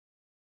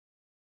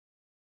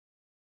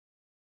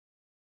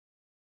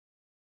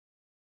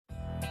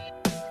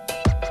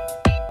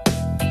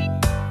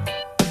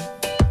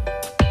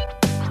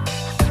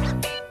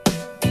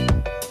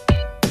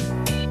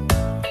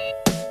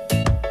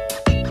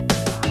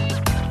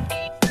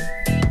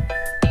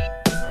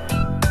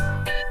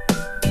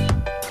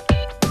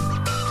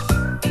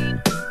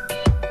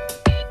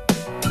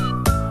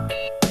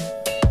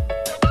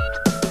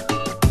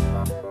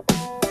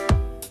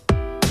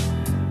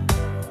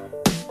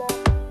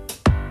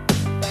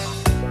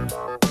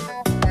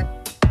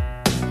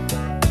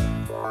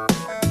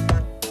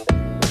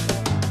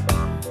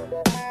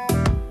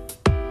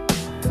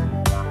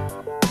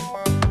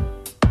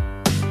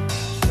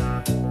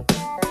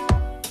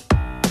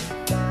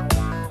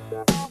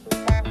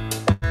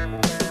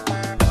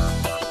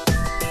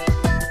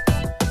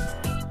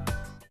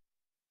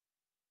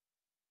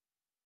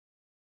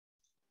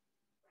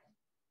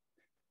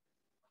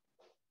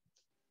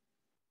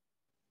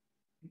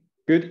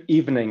Good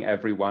evening,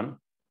 everyone.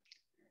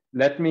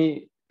 Let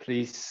me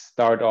please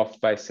start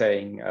off by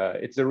saying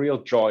it's a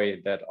real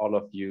joy that all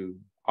of you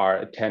are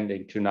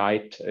attending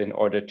tonight in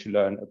order to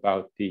learn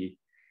about the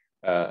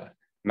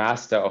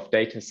Master of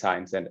Data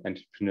Science and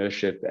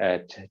Entrepreneurship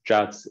at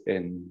JADS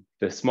in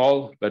the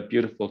small but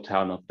beautiful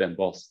town of Den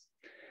Bosch.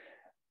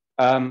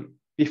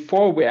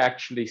 Before we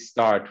actually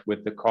start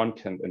with the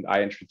content and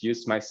I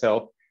introduce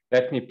myself,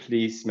 let me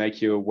please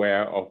make you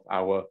aware of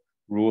our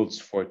rules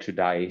for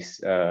today's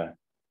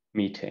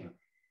meeting.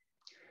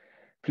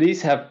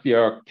 Please have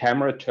your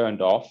camera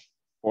turned off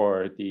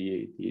for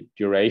the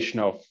duration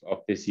of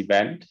this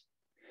event,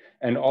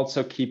 and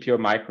also keep your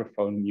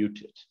microphone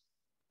muted.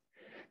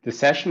 The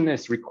session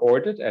is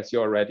recorded, as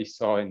you already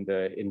saw in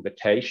the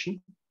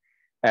invitation,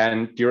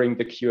 and during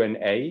the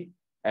Q&A,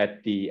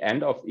 at the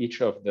end of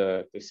each of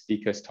the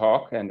speakers'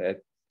 talk and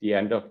at the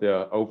end of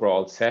the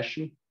overall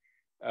session,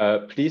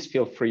 please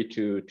feel free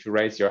to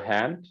raise your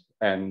hand,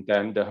 and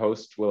then the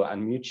host will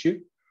unmute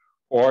you,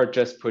 or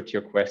just put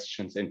your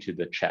questions into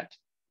the chat.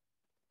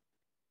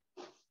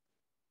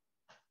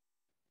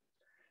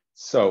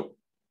 So,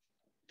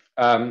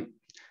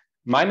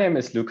 my name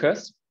is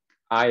Lucas.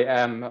 I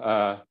am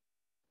a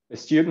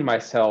student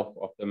myself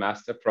of the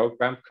master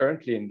program,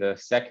 currently in the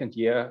second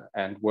year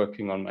and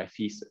working on my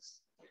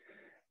thesis.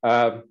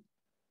 I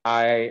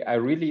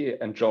really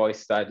enjoy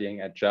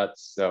studying at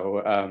JADS,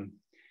 so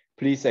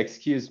please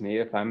excuse me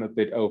if I'm a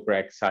bit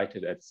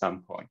overexcited at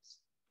some points.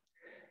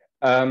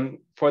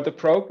 For the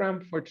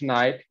program for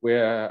tonight,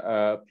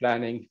 we're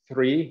planning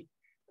three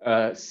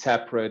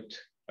separate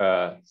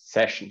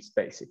sessions,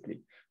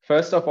 basically.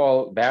 First of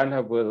all,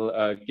 Werner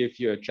will give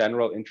you a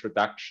general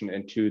introduction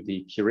into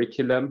the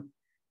curriculum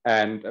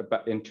and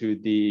into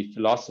the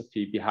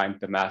philosophy behind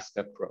the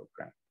master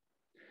program.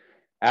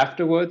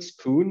 Afterwards,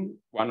 Koen,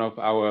 one of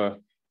our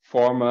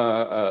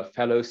former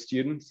fellow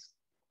students,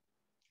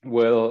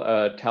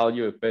 will tell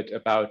you a bit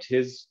about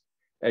his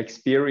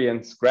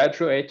experience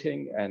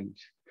graduating and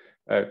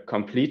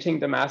completing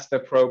the master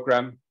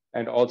program,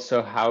 and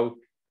also how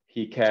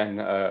he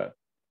can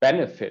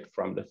benefit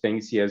from the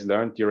things he has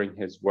learned during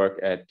his work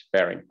at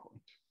Bearing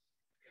Point.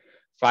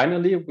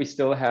 Finally, we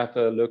still have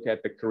a look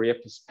at the career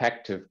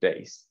perspective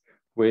days,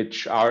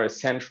 which are a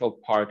central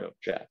part of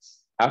JADS.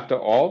 After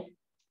all,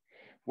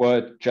 how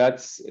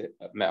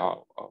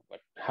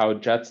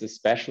JADS is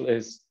special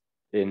is,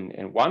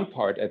 in one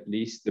part at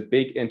least, the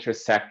big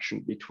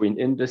intersection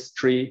between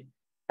industry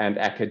and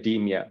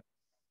academia.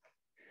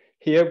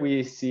 Here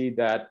we see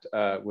that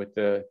with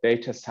the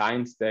data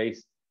science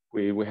days,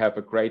 we have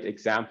a great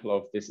example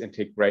of this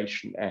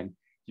integration, and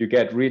you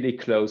get really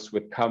close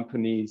with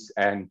companies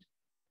and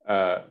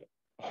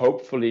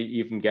hopefully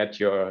even get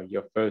your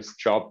first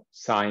job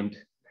signed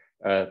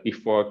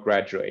before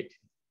graduating.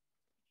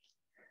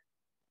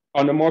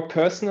 On a more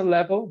personal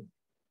level,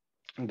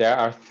 there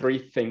are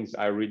three things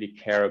I really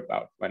care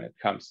about when it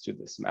comes to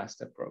this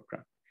master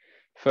program.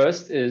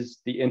 First is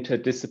the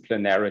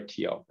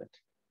interdisciplinarity of it.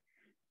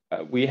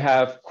 We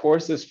have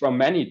courses from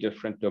many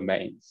different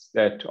domains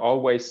that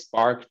always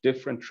spark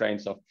different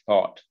trains of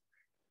thought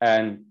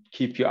and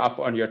keep you up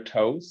on your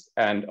toes,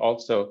 and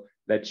also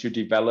let you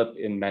develop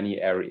in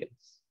many areas.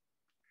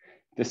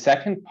 The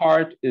second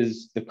part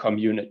is the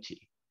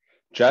community.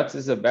 JADS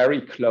is a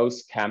very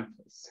close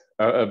campus,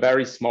 a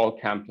very small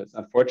campus,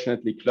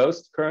 unfortunately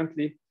closed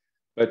currently,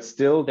 but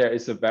still there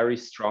is a very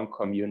strong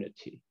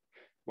community.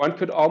 One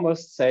could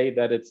almost say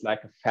that it's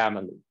like a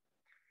family.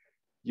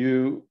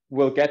 You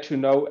will get to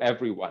know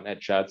everyone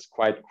at JADS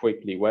quite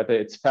quickly, whether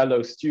it's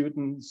fellow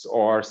students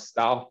or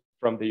staff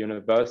from the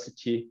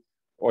university,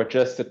 or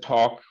just a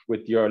talk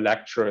with your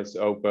lecturers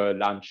over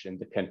lunch in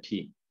the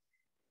canteen.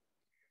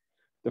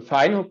 The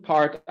final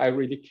part I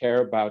really care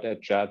about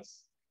at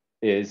JADS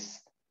is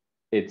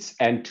its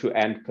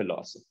end-to-end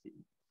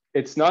philosophy.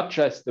 It's not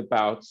just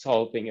about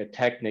solving a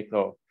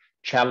technical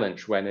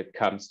challenge when it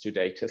comes to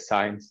data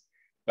science,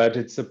 but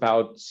it's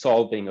about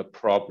solving a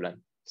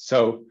problem.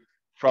 So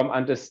from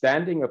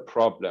understanding a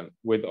problem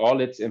with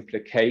all its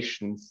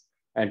implications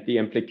and the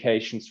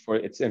implications for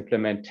its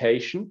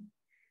implementation,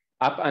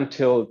 up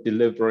until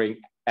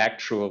delivering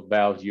actual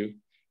value,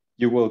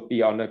 you will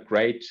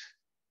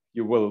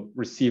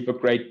receive a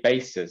great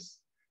basis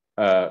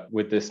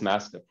with this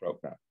master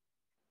program.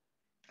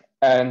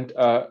 And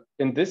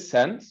in this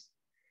sense,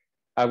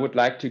 I would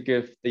like to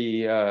give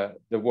the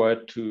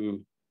word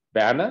to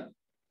Werner,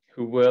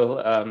 who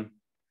will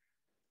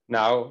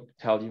now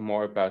tell you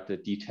more about the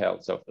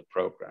details of the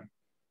program.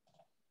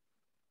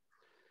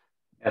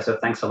 Yeah, so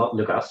thanks a lot,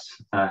 Lucas.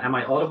 Am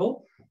I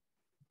audible?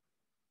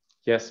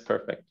 Yes,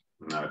 perfect.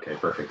 Okay,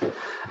 perfect.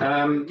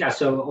 Yeah,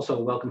 so also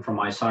welcome from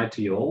my side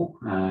to you all.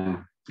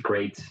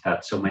 Great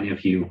that so many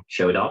of you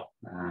showed up.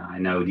 I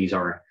know these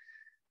are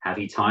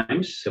heavy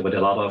times, so with a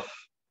lot of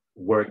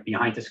work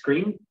behind the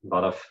screen, a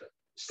lot of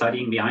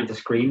studying behind the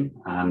screen,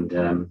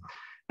 and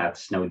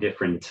that's no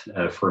different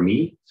for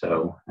me.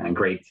 So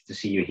great to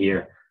see you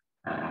here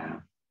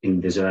in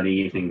this early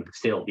evening,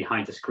 still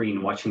behind the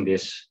screen, watching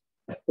this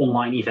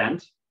online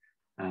event.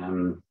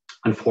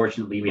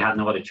 Unfortunately, we had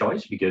no other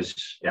choice because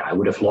I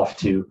would have loved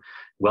to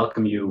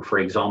welcome you, for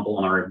example,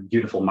 on our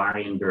beautiful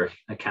Marienburg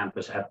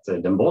campus at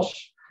Den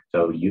Bosch.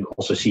 So you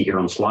also see here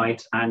on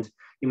slide, and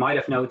you might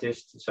have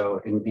noticed,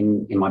 so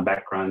in my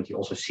background, you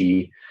also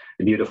see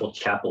the beautiful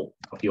chapel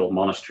of the old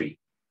monastery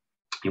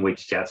in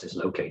which JADS is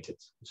located.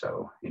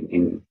 So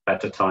in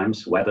better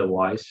times,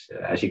 weather-wise,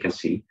 as you can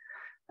see,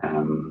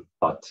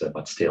 but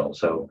still.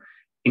 So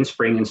in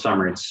spring and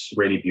summer, it's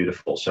really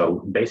beautiful.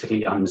 So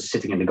basically, I'm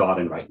sitting in the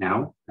garden right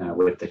now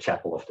with the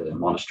chapel of the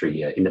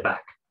monastery in the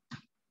back.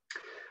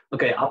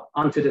 Okay, up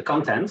onto the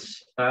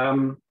contents.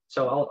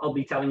 So I'll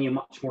be telling you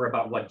much more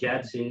about what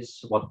JADS is,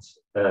 what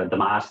the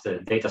Master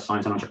Data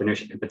Science and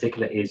Entrepreneurship in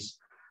particular is.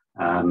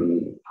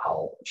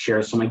 I'll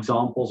share some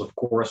examples of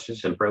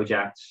courses and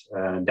projects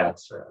that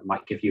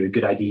might give you a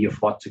good idea of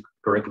what the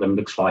curriculum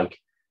looks like.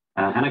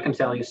 And I can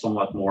tell you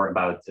somewhat more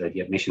about the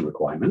admission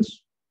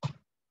requirements.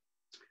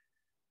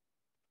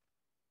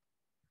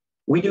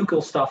 We do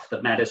cool stuff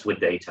that matters with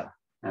data.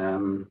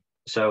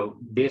 So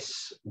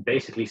this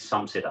basically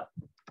sums it up.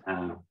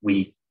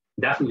 We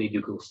definitely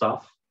do cool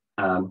stuff,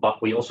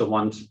 but we also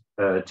want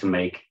to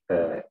make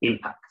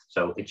impact.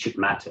 So it should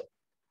matter.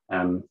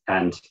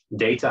 And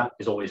data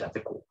is always at the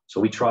core.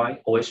 So we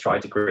always try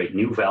to create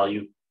new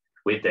value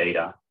with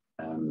data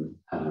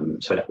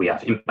so that we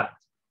have impact.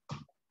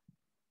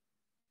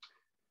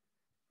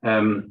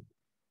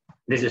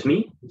 This is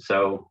me,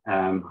 so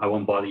I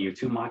won't bother you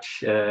too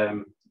much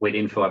with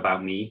info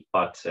about me,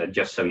 but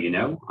just so you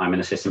know, I'm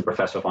an assistant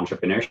professor of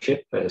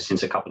entrepreneurship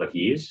since a couple of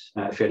years,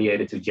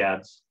 affiliated to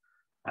JADS.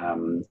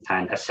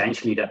 And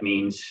essentially that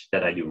means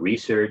that I do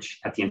research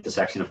at the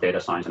intersection of data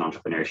science and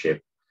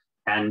entrepreneurship,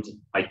 and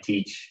I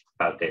teach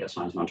about data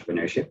science and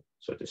entrepreneurship.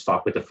 So to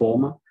start with the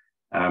former,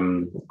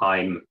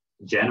 I'm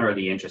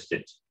generally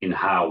interested in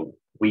how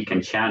we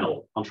can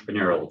channel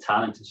entrepreneurial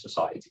talent in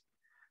society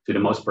to the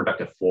most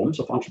productive forms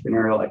of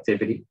entrepreneurial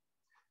activity.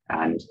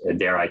 And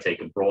there I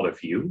take a broader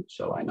view.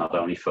 So I not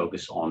only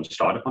focus on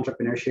startup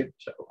entrepreneurship,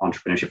 so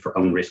entrepreneurship for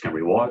own risk and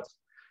reward,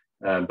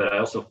 but I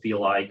also feel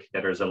like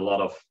that there's a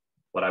lot of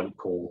what I would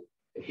call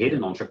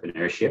hidden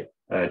entrepreneurship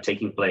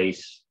taking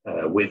place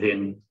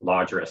within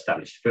larger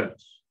established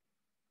firms.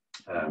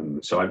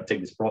 So I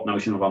take this broad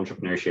notion of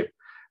entrepreneurship,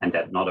 and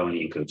that not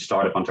only includes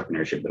startup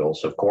entrepreneurship, but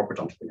also corporate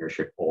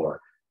entrepreneurship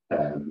or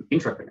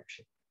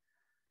intrapreneurship.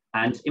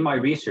 And in my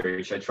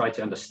research, I try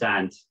to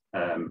understand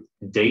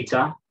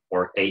data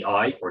or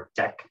AI or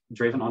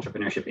tech-driven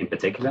entrepreneurship in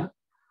particular.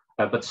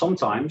 But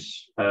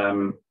sometimes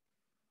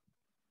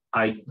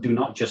I do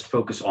not just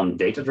focus on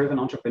data-driven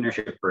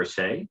entrepreneurship per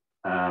se,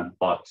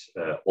 but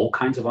all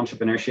kinds of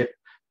entrepreneurship.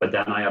 But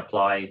then I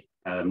apply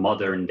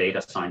modern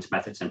data science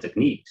methods and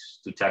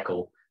techniques to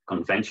tackle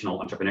conventional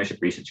entrepreneurship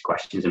research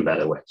questions in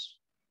better ways.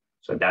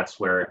 So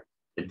that's where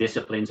the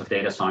disciplines of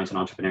data science and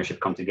entrepreneurship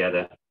come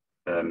together,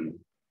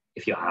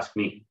 if you ask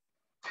me.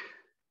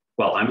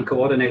 Well, I'm a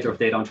coordinator of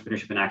Data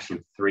Entrepreneurship in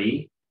Action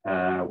 3,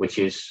 which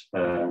is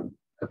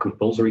a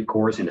compulsory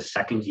course in the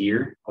second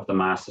year of the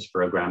master's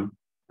program,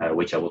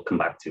 which I will come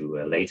back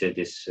to later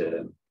this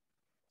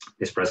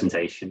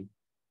presentation.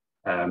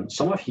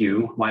 Some of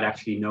you might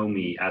actually know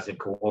me as a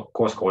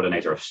course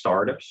coordinator of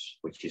startups,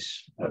 which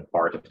is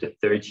part of the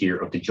third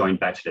year of the joint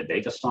Bachelor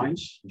Data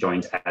Science,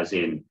 joint as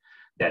in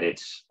that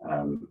it's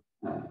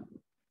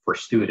for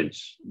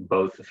students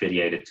both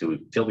affiliated to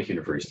Tilburg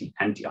University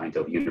and the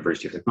Eindhoven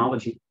University of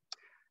Technology.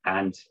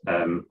 And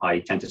I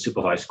tend to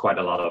supervise quite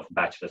a lot of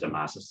bachelor's and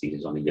master's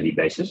theses on a yearly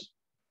basis.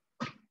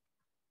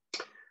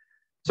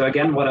 So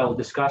again, what I'll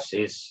discuss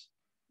is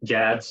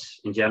JADS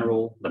in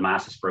general, the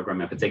master's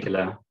program in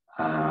particular.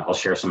 I'll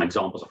share some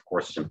examples of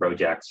courses and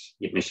projects,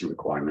 the admission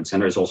requirements,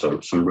 and there's also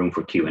some room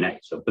for Q&A.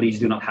 So please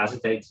do not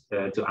hesitate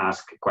to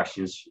ask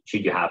questions.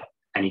 Should you have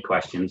any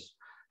questions,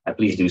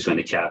 please do so in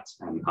the chat,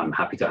 and I'm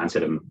happy to answer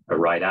them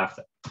right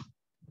after.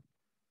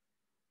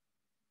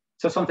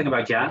 So something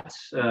about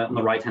JADS on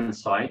the right-hand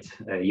side,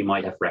 you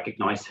might have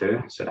recognized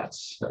her. So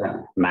that's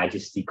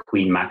Majesty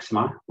Queen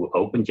Maxima, who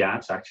opened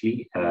JADS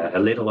actually a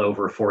little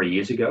over 4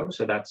 years ago.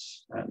 So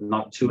that's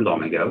not too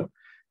long ago.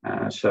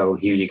 So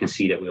here you can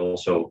see that we're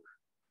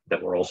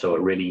also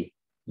a really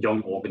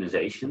young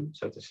organization,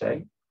 so to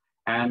say.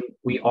 And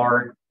we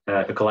are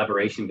a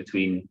collaboration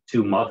between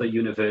two mother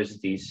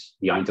universities,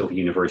 the Eindhoven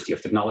University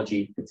of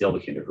Technology and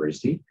Tilburg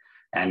University.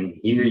 And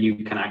here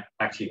you can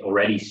actually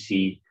already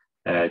see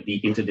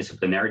the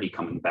interdisciplinarity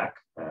coming back,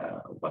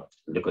 what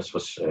Lucas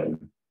was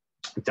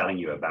telling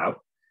you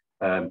about,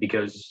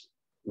 because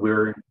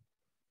we're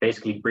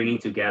basically bringing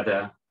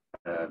together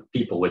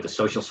people with a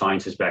social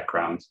sciences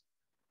background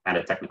and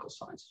a technical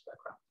sciences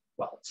background.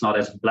 Well, it's not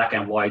as black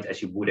and white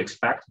as you would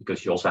expect,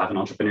 because you also have an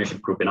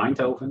entrepreneurship group in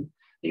Eindhoven.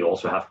 You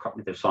also have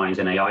cognitive science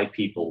and AI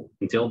people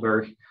in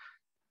Tilburg.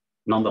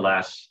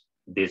 Nonetheless,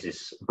 this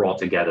is brought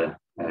together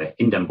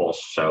in Den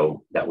Bosch,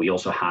 so that we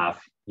also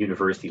have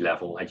university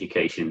level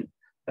education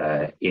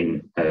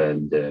in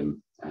the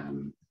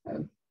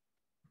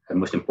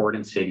most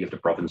important city of the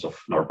province of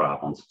North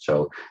Brabant,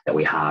 so that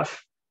we have,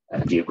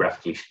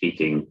 geographically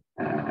speaking,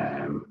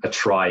 a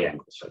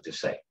triangle, so to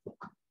say,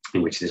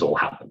 in which this all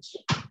happens.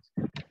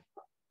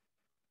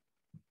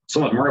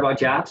 Somewhat more about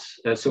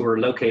JADS. So we're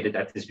located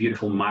at this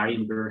beautiful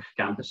Marienburg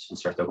campus in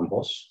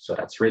 's-Hertogenbosch. So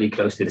that's really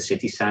close to the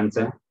city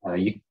center.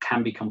 You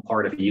can become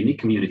part of a unique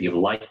community of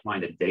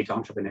like-minded data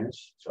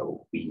entrepreneurs.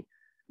 So we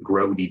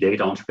grow the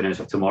data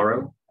entrepreneurs of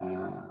tomorrow,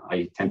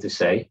 I tend to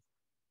say.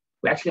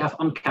 We actually have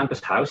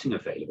on-campus housing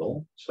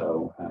available.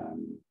 So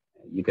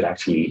you could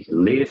actually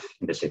live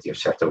in the city of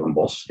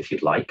 's-Hertogenbosch if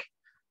you'd like.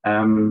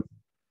 And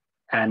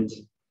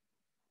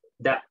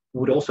that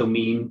would also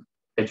mean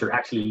that you're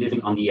actually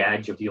living on the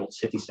edge of the old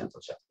city center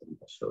of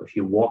 's-Hertogenbosch. So if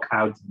you walk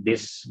out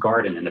this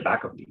garden in the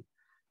back of me,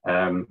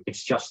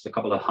 it's just a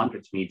couple of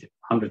hundreds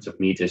of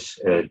meters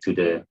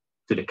to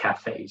the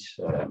cafes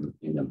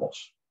in Den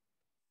Bosch.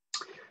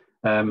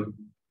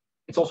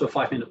 It's also a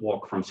 5-minute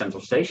walk from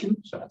Central Station,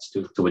 so that's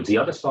towards the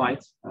other side.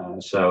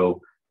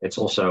 So it's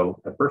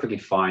also perfectly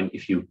fine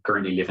if you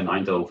currently live in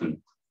Eindhoven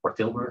or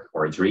Tilburg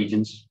or its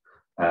regions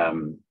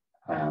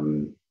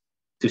to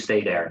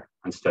stay there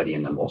and study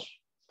in Den Bosch.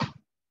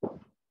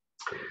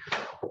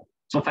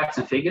 Some facts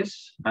and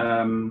figures.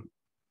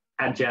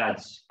 At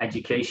JADS,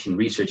 education,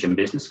 research, and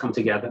business come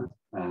together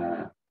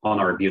on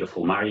our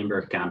beautiful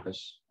Marienburg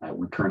campus.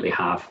 We currently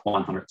have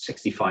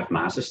 165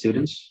 master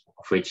students,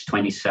 of which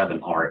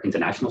 27 are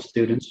international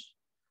students.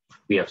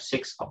 We have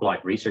 6 applied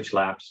research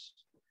labs.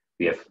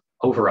 We have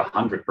over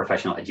 100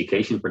 professional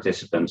education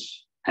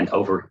participants and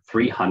over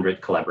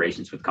 300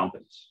 collaborations with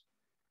companies.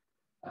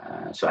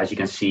 So as you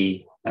can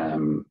see,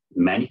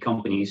 many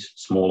companies,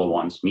 smaller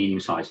ones,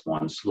 medium-sized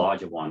ones,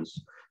 larger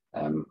ones,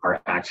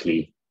 are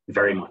actually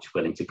very much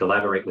willing to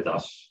collaborate with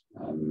us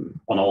on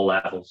all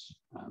levels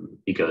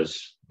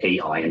because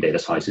AI and data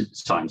science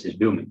is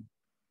booming.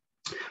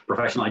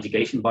 Professional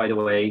education, by the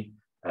way,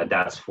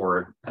 that's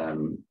for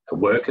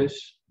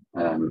workers,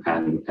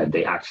 and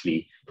they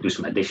actually do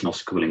some additional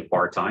schooling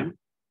part-time.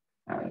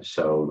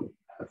 So,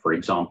 for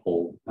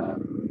example,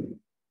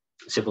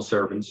 civil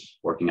servants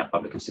working at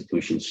public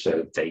institutions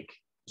take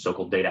the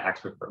so-called data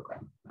expert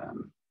program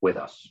with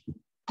us.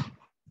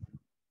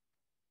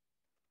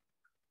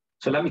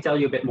 So let me tell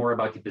you a bit more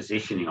about the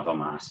positioning of our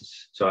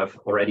masters. So I've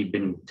already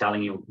been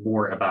telling you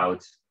more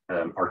about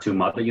our 2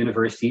 mother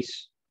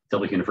universities,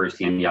 Tilburg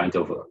University and the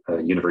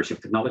Eindhoven University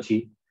of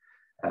Technology.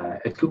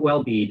 It could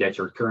well be that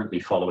you're currently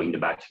following the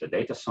Bachelor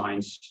Data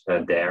Science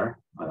there,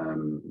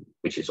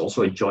 which is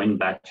also a joint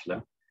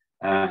bachelor,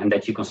 and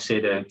that you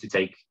consider to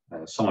take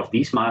some of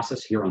these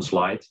masters here on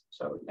slide.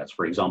 So that's,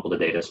 for example, the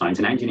Data Science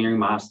and Engineering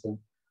Master,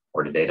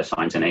 or the Data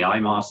Science and AI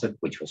Master,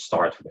 which will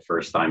start for the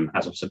first time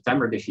as of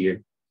September this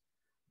year.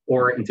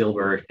 Or in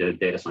Tilburg, the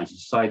Data Science and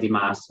Society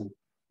Master,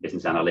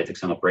 Business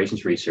Analytics and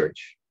Operations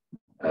Research,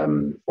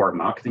 or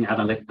Marketing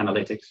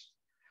Analytics.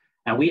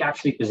 And we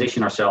actually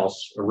position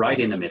ourselves right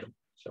in the middle.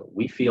 So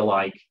we feel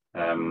like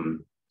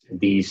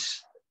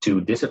these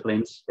 2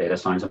 disciplines, data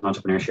science and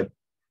entrepreneurship,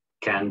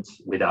 can't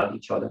without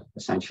each other,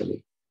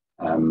 essentially.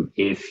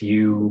 If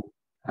you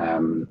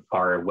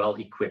are well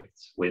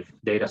equipped with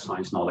data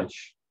science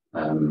knowledge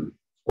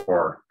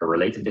or a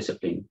related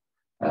discipline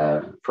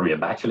from your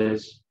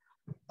bachelor's,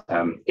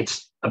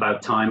 it's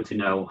about time to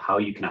know how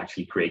you can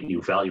actually create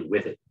new value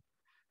with it.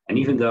 And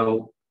even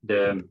though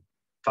the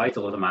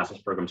title of the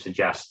master's program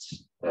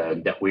suggests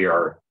that we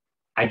are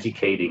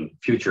educating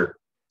future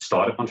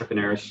startup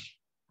entrepreneurs,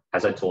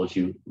 as I told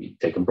you, we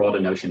take a broader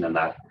notion than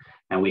that,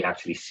 and we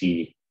actually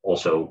see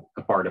also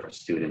a part of our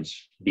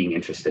students being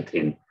interested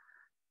in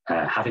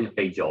having a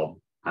paid job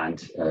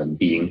and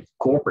being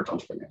corporate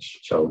entrepreneurs.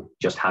 So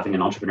just having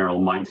an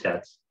entrepreneurial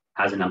mindset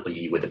as an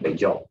employee with a paid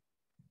job.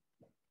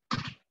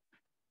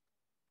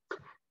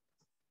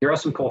 Here are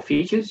some core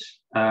features.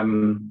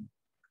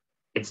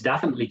 It's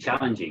definitely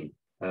challenging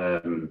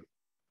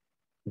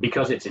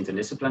because it's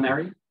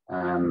interdisciplinary,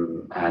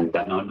 and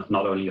that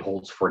not only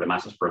holds for the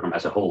master's program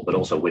as a whole, but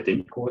also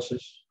within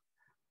courses.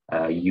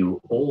 You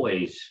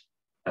always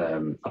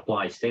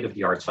apply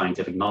state-of-the-art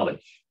scientific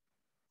knowledge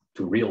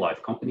to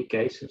real-life company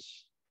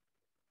cases.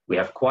 We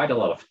have quite a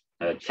lot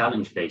of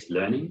challenge-based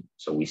learning.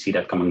 So we see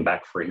that coming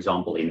back, for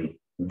example, in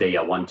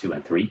DEA 1, 2,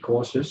 and 3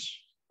 courses,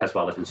 as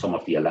well as in some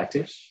of the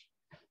electives.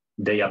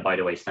 DEA, by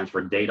the way, stands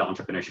for Data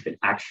Entrepreneurship in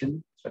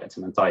Action. So that's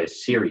an entire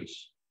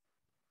series,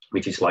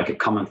 which is like a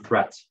common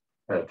thread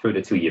through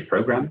the 2-year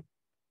program.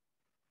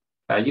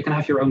 You can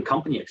have your own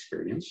company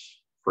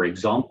experience, for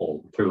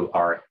example, through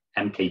our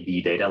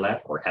MKB Data Lab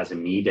or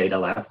SME Data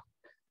Lab,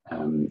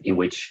 in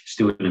which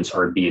students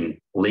are being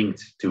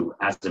linked to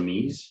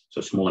SMEs,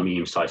 so small and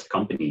medium-sized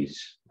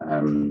companies,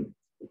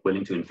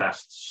 willing to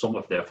invest some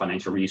of their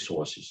financial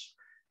resources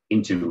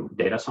into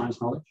data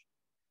science knowledge.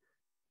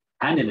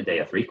 And in the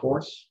DEA 3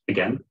 course,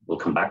 again, we'll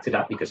come back to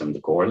that because I'm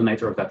the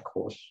coordinator of that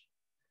course.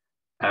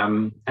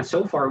 And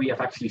so far, we have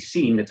actually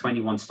seen that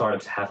 21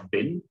 startups have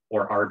been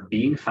or are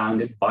being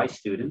founded by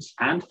students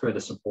and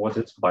further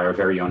supported by our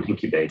very own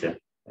incubator,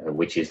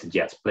 which is the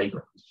JADS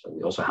Playground. So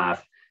we also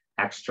have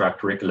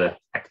extracurricular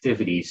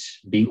activities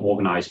being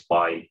organized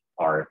by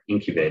our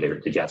incubator,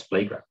 the JADS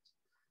Playground.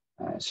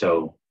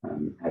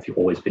 Have you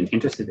always been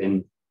interested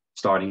in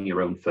starting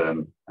your own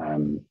firm?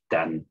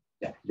 Then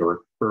yeah,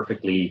 you're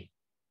perfectly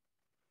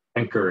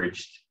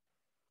encouraged,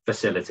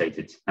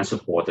 facilitated, and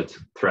supported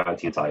throughout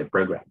the entire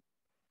program.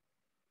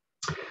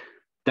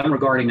 Then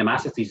regarding the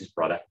master thesis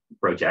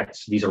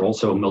projects, these are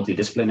also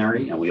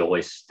multidisciplinary, and we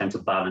always tend to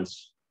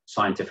balance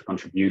scientific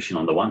contribution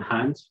on the one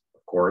hand,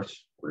 of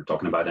course, we're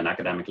talking about an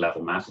academic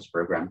level master's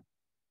program,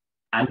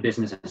 and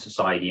business and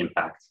society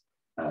impact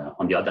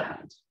on the other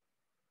hand.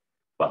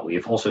 Well, we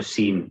have also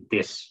seen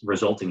this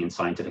resulting in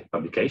scientific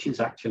publications,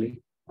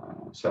 actually.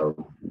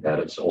 So that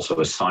is also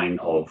a sign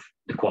of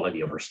the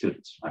quality of our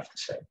students, I have to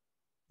say.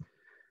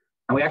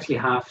 And we actually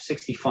have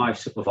 65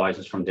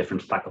 supervisors from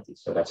different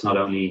faculties. So that's not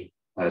only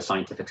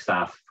scientific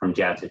staff from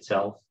JADS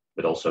itself,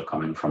 but also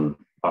coming from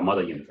our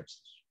mother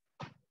universities.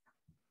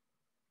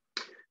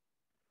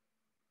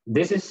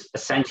 This is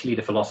essentially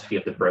the philosophy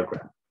of the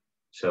program.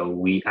 So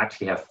we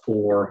actually have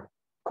 4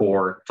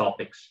 core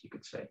topics, you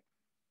could say.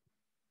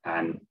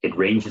 And it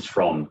ranges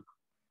from,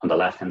 on the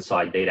left-hand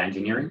side, data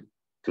engineering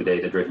to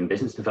data-driven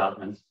business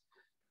development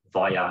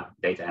via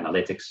data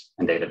analytics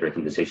and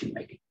data-driven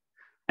decision-making.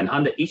 And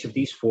under each of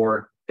these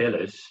 4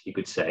 pillars, you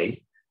could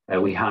say,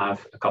 we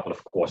have a couple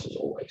of courses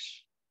always.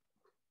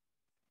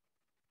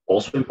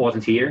 Also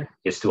important here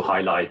is to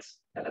highlight,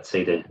 let's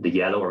say, the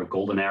yellow or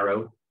golden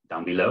arrow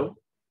down below,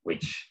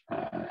 which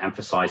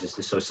emphasizes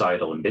the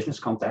societal and business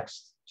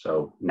context.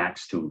 So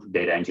next to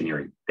data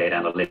engineering, data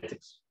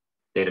analytics,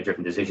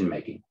 data-driven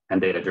decision-making,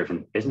 and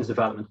data-driven business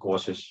development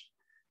courses,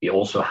 we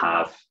also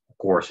have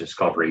courses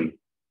covering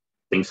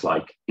things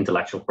like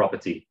intellectual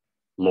property,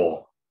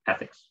 law,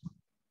 ethics.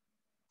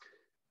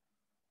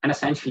 And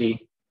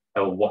essentially,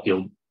 what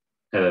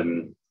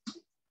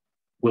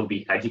we'll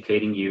be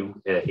educating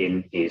you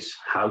in is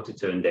how to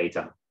turn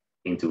data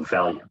into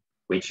value,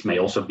 which may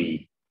also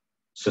be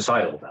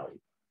societal value.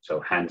 So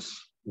hence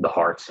the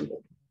heart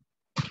symbol.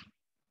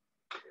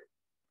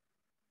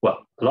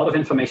 Well, a lot of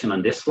information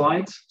on this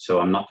slide, so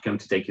I'm not going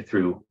to take you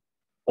through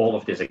all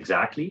of this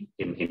exactly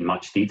in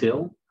much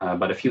detail,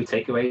 but a few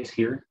takeaways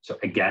here. So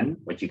again,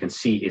 what you can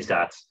see is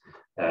that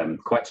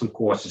quite some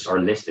courses are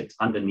listed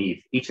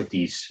underneath each of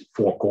these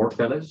 4 core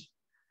pillars.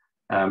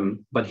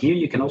 But here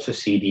you can also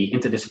see the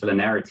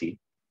interdisciplinarity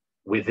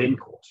within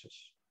courses.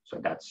 So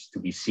that's to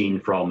be seen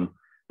from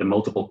the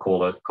multiple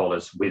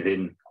colors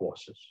within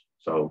courses.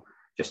 So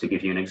just to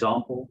give you an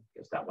example,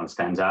 because that one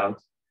stands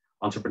out,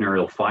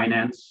 entrepreneurial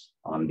finance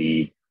on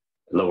the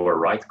lower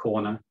right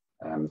corner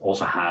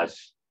also has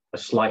a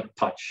slight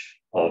touch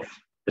of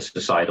the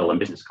societal and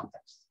business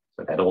context.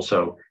 So that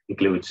also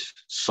includes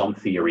some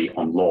theory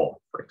on law,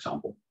 for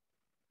example,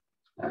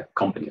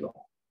 company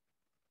law.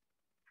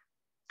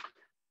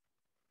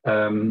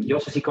 You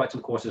also see quite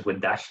some courses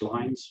with dashed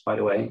lines, by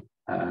the way.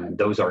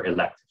 Those are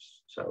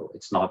electives. So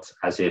it's not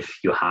as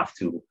if you have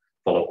to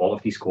follow all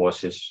of these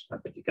courses,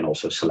 but you can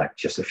also select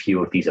just a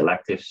few of these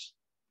electives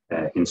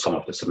in some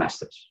of the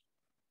semesters.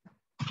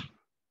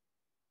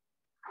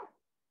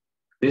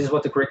 This is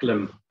what the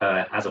curriculum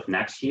as of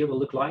next year will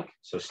look like.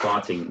 So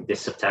starting this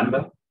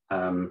September,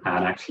 and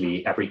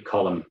actually every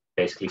column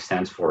basically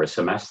stands for a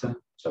semester.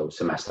 So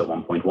semester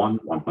 1.1,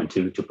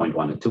 1.2,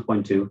 2.1, and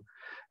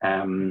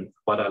 2.2.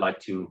 What I like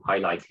to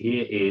highlight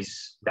here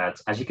is that,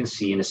 as you can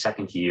see in the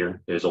second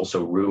year, there's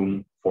also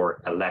room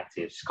for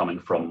electives coming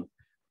from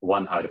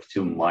 1 out of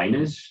 2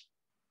 minors,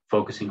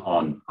 focusing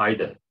on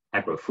either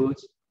agro-food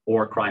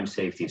or crime,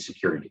 safety, and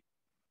security.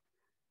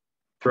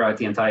 Throughout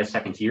the entire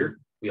second year,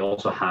 we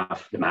also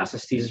have the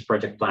master's thesis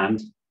project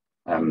planned,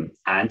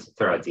 and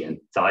throughout the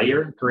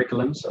entire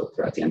curriculum, so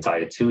throughout the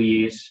entire 2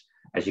 years,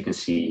 as you can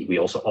see, we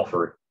also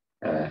offer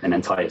an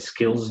entire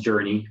skills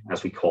journey,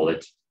 as we call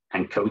it,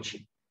 and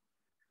coaching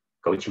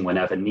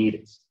whenever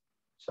needed.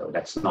 So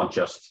that's not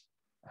just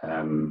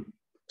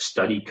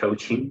study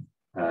coaching,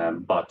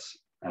 but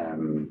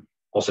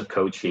also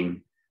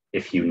coaching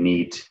if you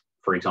need,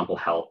 for example,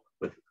 help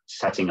with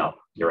setting up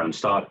your own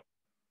startup.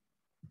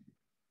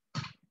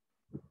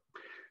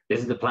 This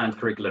is the planned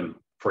curriculum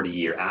for the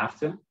year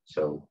after.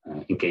 So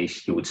in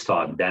case you would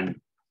start then,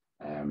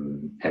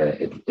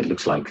 it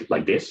looks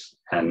like this.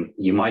 And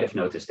you might have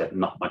noticed that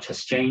not much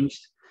has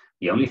changed.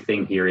 The only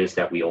thing here is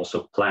that we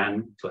also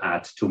plan to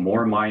add 2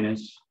 more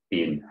minors,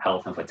 being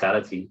health and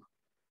vitality,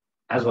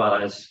 as well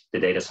as the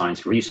data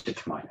science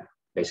research minor,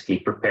 basically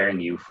preparing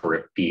you for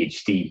a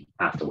PhD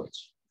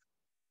afterwards.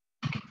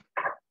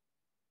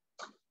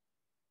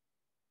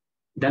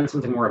 Then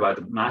something more about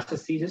the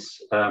master's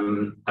thesis.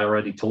 I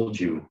already told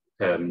you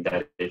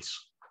that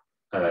it's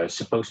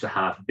supposed to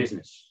have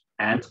business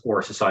and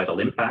or societal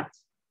impact,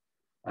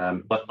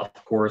 but of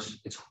course,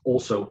 it's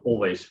also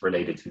always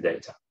related to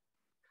data.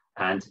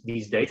 And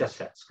these data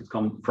sets could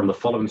come from the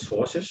following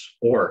sources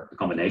or a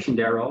combination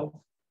thereof.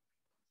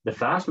 The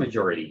vast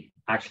majority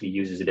actually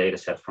uses a data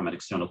set from an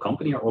external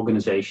company or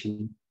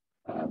organization.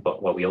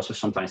 But what we also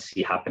sometimes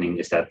see happening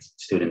is that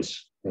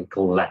students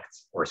collect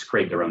or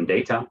scrape their own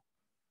data.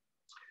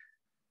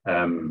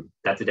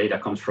 That the data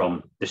comes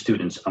from the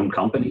student's own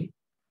company,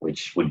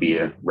 which would be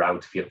a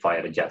route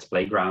via the JADS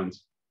playground,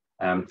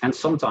 And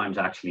sometimes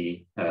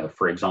actually,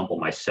 for example,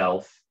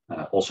 myself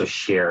also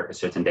share a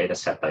certain data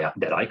set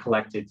that I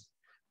collected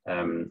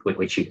with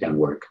which you can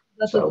work.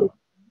 So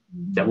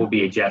that would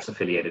be a JADS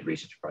affiliated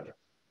research project.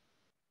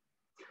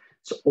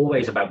 It's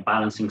always about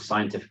balancing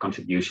scientific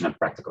contribution and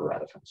practical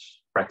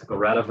relevance. Practical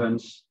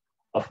relevance,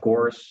 of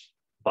course,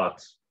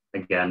 but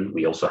again,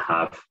 we also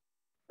have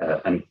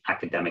an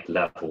academic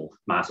level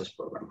master's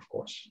program, of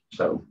course.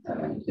 So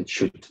it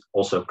should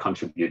also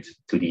contribute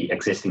to the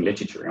existing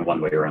literature in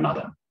one way or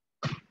another.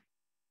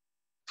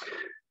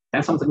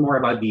 Then something more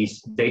about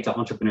these data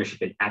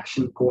entrepreneurship in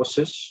action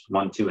courses,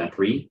 1, 2, and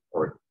 3,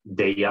 or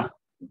DEA,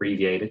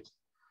 abbreviated.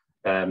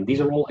 These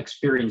are all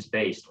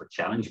experience-based or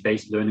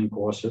challenge-based learning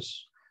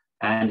courses.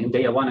 And in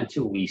DEA 1 and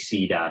 2, we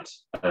see that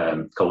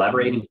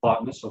collaborating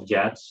partners of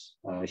JADS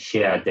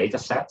share data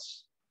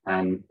sets,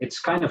 and it's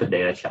kind of a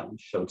data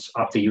challenge. So it's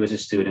up to you as a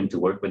student to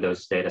work with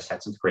those data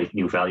sets and create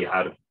new value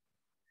out of them.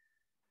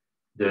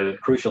 The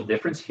crucial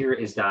difference here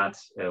is that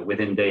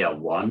within DEA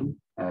 1,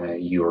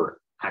 you're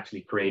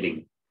actually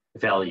creating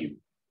value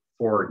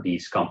for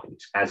these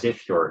companies as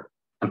if you're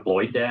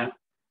employed there,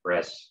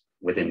 whereas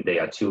within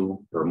DEA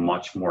 2, you're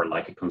much more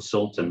like a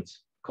consultant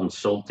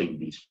consulting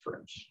these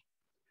firms.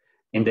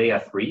 In DEA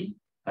 3,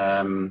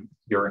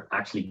 you're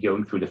actually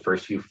going through the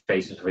first few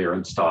phases of your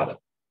own startup.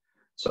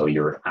 So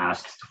you're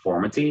asked to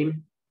form a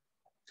team,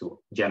 to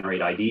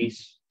generate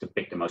ideas, to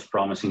pick the most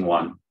promising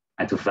one,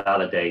 and to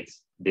validate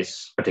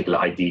this particular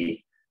idea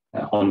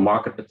on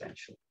market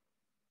potential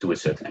to a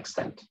certain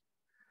extent.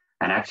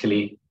 And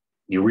actually,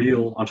 the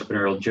real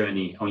entrepreneurial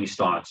journey only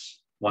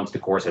starts once the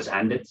course has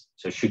ended.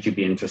 So should you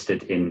be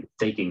interested in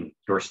taking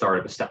your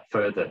startup a step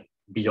further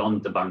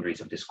beyond the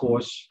boundaries of this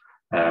course,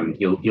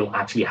 you'll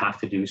actually have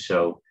to do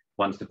so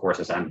once the course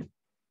has ended.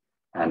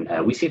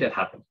 And we see that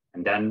happen.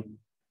 And then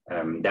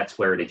that's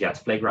where the JADS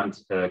Playground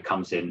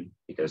comes in,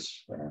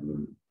 because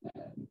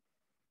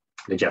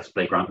the JADS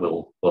Playground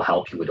will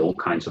help you with all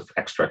kinds of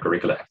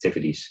extracurricular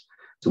activities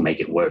to make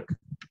it work.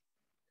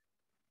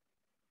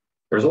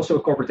 There's also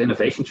a corporate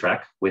innovation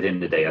track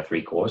within the DEA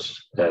 3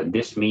 course.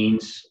 This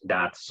means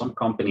that some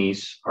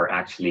companies are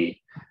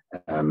actually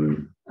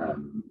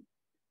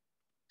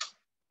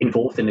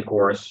involved in the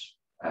course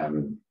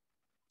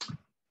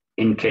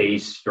in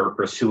case you're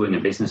pursuing a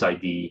business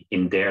idea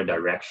in their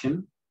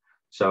direction,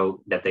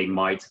 so that they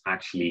might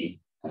actually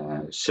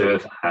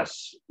serve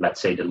as, let's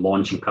say, the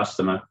launching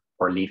customer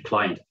or lead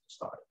client of the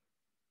startup.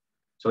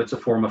 So it's a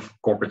form of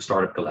corporate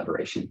startup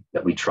collaboration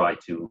that we try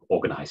to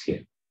organize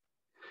here.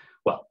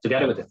 Well,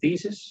 together with the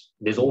thesis,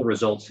 this all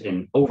results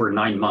in over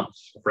 9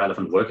 months of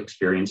relevant work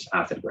experience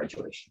after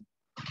graduation.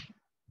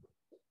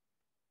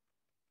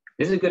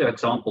 This is a good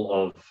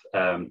example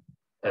of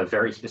a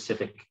very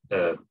specific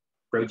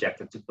project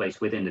that took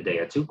place within the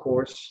DEA 2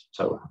 course.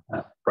 So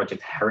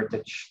Project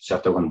Heritage,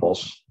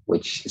 Sertogenbos,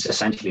 which is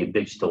essentially a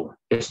digital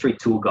history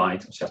tool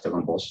guide of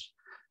Sertogenbos.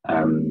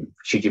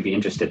 Should you be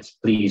interested,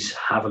 please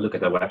have a look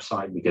at their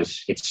website,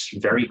 because it's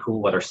very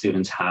cool what our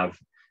students have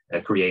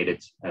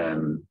created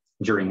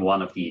during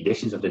one of the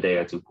editions of the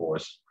DEA 2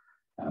 course.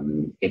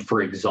 It,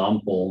 for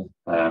example,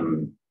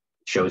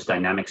 shows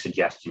dynamic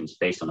suggestions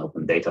based on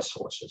open data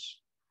sources.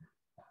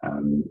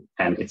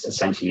 And it's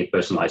essentially a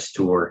personalized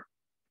tour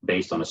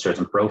based on a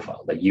certain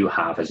profile that you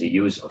have as a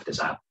user of this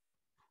app.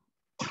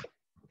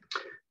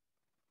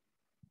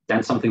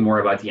 Then something more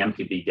about the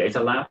MKB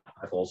Data Lab.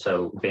 I've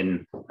also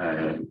been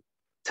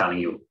telling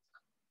you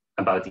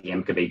about the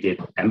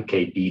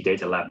MKB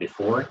Data Lab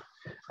before,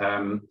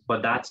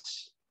 but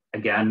that's,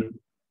 again,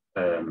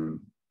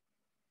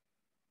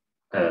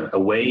 a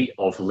way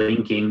of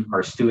linking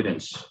our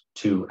students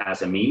to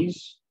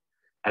SMEs.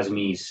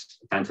 SMEs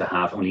tend to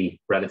have only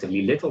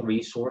relatively little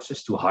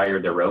resources to hire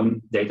their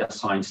own data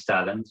science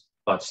talent,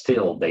 but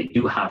still they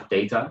do have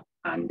data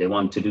and they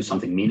want to do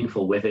something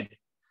meaningful with it.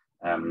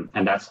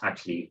 And that's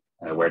actually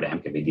where the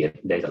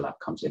MKB Data Lab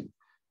comes in.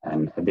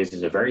 And this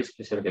is a very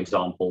specific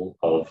example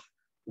of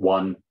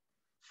one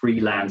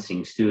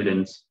freelancing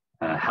student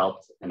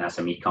helped an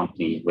SME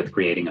company with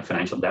creating a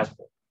financial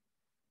dashboard.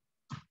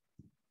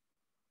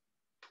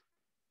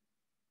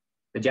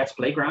 The JADS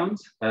Playground,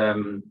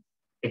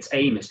 its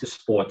aim is to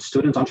support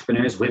student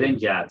entrepreneurs within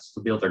JADS to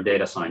build their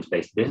data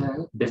science-based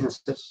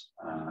businesses.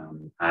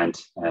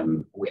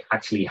 We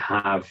actually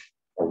have,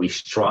 or we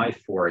strive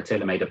for, a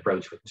tailor-made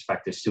approach with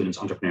respect to students'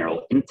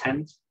 entrepreneurial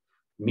intent,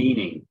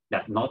 meaning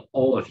that not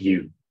all of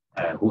you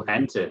who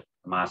enter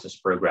the master's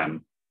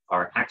program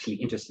are actually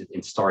interested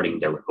in starting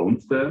their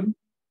own firm,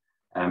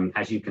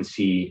 as you can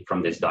see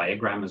from this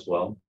diagram as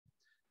well.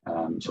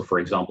 So for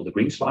example, the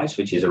green slice,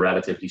 which is a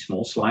relatively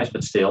small slice,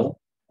 but still,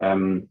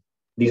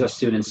 these are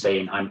students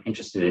saying, I'm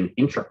interested in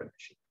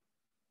intrapreneurship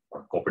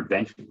or corporate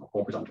venturing or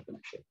corporate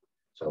entrepreneurship.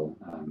 So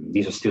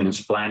these are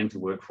students planning to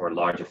work for a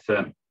larger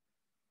firm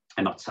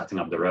and not setting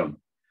up their own.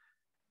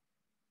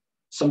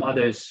 Some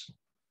others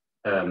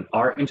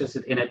are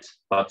interested in it,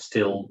 but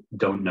still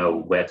don't know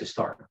where to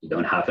start. They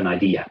don't have an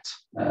idea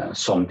yet.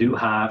 Some do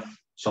have,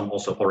 some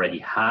also already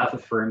have a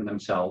firm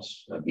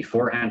themselves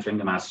before entering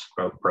the master's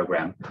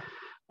program.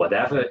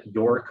 whatever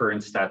your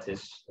current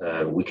status,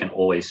 we can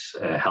always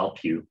help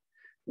you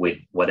with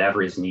whatever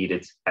is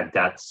needed at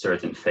that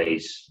certain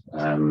phase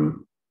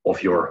of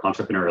your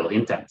entrepreneurial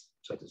intent,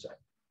 so to say.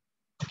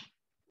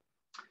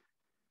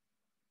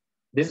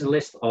 This is a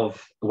list of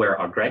where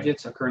our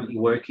graduates are currently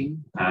working.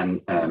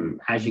 And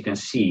as you can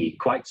see,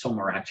 quite some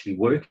are actually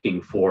working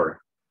for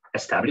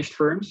established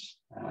firms.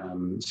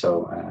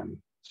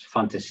 It's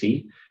fun to see.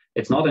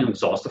 It's not an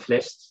exhaustive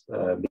list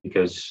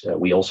because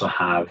we also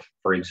have,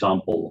 for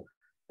example,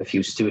 a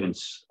few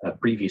students,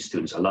 previous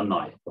students,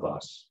 alumni of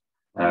us,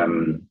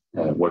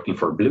 working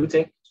for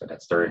BlueTick. So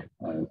that's their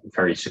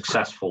very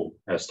successful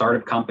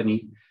startup company.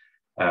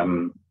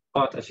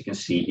 But as you can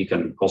see, you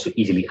can also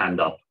easily end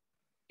up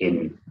in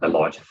a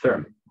larger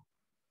firm.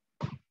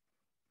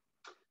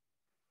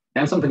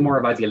 And something more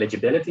about the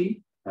eligibility.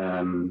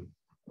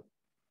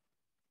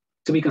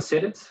 To be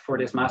considered for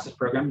this master's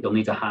program, you'll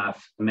need to have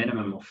a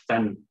minimum of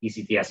 10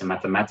 ECTS in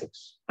mathematics,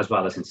 as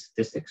well as in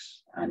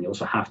statistics. And you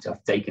also have to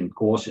have taken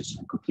courses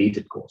and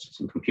completed courses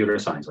in computer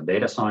science or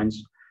data science,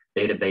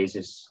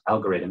 databases,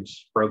 algorithms,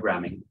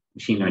 programming,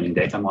 machine learning,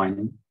 data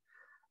mining.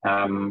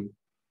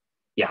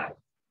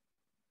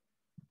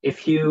 If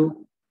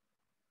you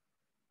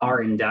are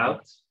in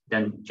doubt,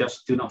 then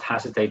just do not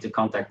hesitate to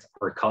contact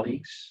our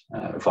colleagues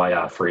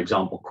via, for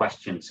example,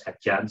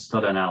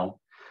 questions@jads.nl.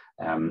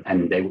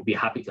 And they would be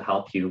happy to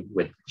help you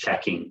with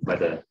checking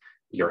whether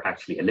you're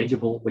actually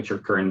eligible with your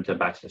current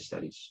bachelor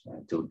studies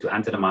to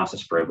enter the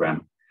master's program.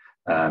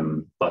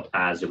 But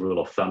as a rule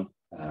of thumb,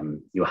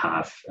 you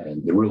have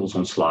the rules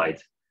on slide.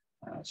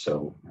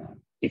 So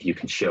if you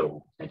can show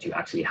that you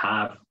actually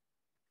have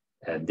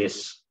this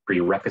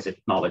prerequisite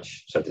knowledge,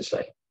 so to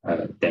say,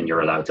 then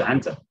you're allowed to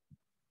enter.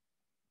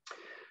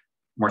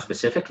 More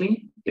specifically,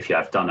 if you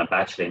have done a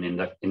bachelor in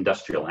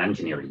industrial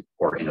engineering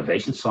or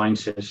innovation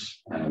sciences,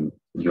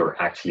 you're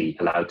actually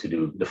allowed to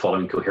do the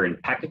following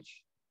coherent package,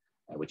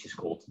 which is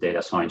called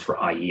Data Science for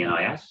IE and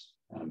IS.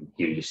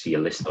 Here you see a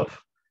list of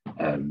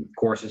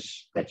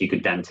courses that you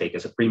could then take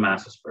as a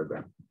pre-master's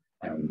program,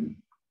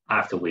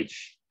 after which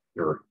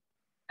you're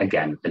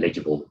again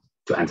eligible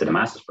to enter the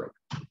master's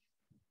program.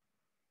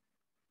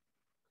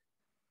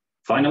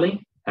 Finally,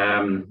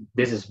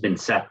 this has been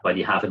said by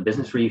the Harvard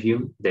Business Review,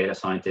 data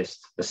scientist,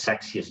 the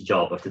sexiest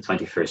job of the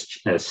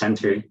 21st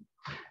century.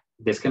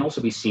 This can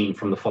also be seen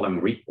from the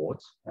following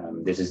report.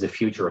 This is the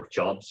Future of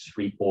Jobs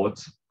report,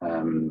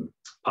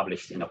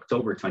 published in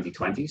October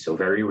 2020, so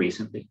very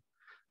recently.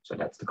 So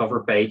that's the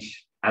cover page,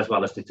 as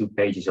well as the 2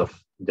 pages of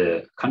the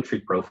country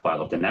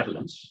profile of the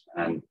Netherlands.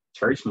 And it's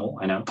very small,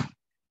 I know.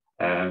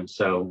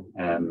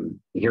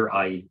 Here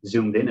I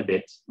zoomed in a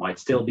bit, might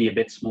still be a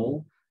bit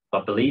small,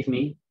 but believe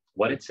me,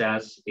 what it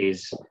says is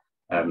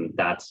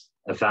that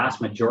a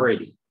vast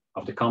majority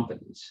of the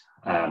companies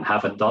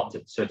have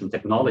adopted certain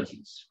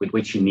technologies for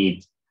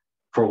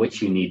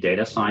which you need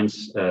data science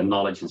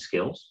knowledge and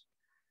skills.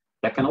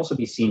 That can also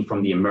be seen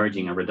from the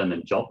emerging and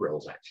redundant job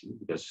roles, actually,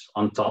 because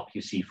on top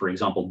you see, for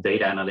example,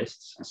 data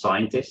analysts and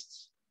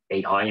scientists,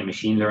 AI and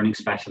machine learning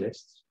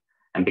specialists,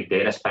 and big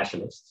data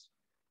specialists.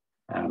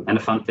 And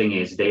the fun thing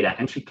is data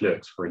entry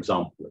clerks, for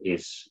example,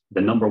 is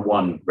the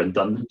 #1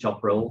 redundant job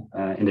role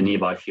in the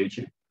nearby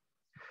future.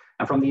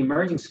 And from the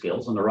emerging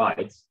skills on the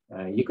right,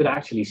 you could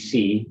actually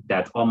see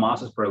that our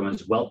master's program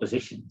is well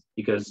positioned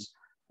because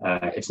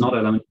it's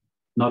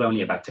not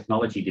only about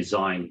technology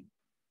design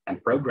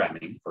and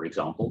programming, for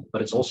example,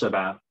 but it's also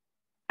about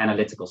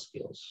analytical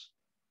skills,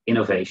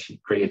 innovation,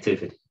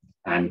 creativity.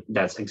 And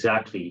that's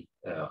exactly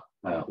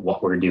what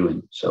we're doing.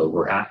 So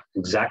we're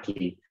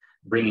exactly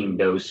bringing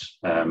those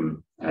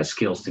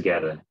skills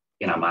together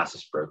in our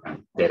master's program,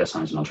 Data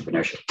Science and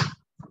Entrepreneurship.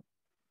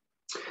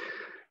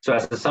 So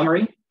as a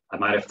summary, I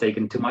might have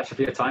taken too much of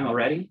your time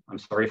already. I'm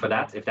sorry for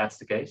that, if that's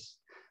the case.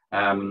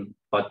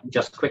 But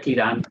just quickly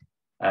then,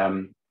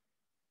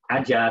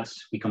 at JADS,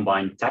 we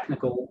combine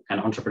technical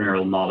and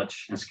entrepreneurial knowledge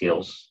and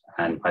skills.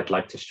 And I'd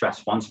like to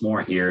stress once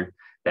more here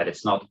that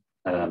it's not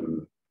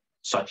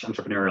such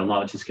entrepreneurial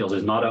knowledge and skills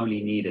is not only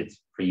needed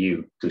for you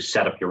to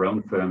set up your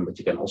own firm, but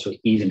you can also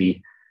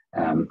easily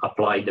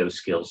apply those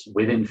skills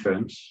within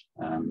firms.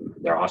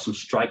 There are some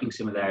striking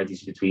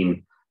similarities between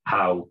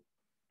how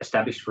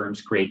established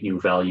firms create new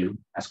value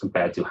as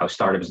compared to how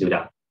startups do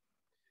that.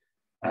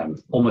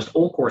 Almost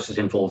all courses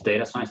involve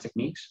data science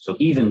techniques. So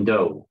even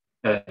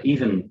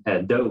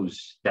those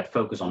that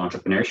focus on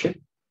entrepreneurship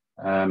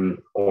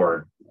or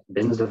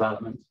business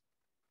development,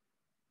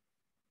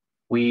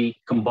 we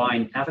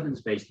combine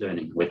evidence-based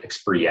learning with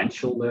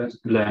experiential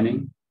learning.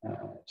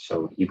 So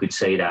you could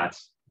say that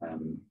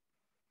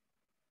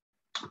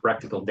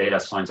practical data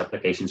science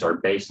applications are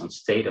based on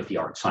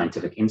state-of-the-art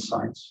scientific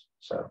insights.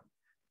 So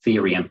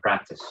theory and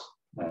practice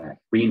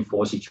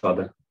reinforce each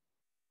other.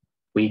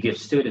 We give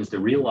students the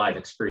real-life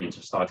experience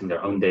of starting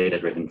their own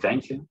data-driven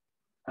venture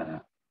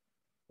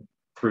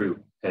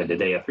through the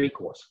Data 3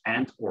 course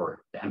and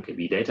or the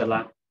MKB Data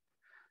Lab.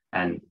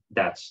 And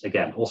that's,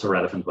 again, also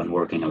relevant when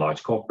working in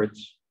large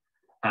corporates.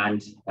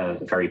 And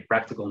a very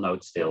practical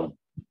note still,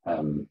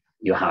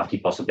 you have the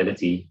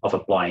possibility of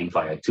applying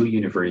via 2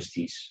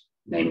 universities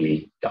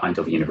namely the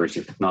Eindhoven University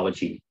of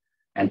Technology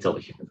and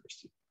Tilburg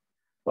University.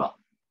 Well,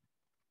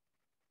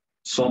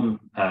 some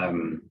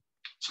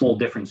small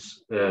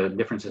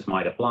differences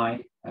might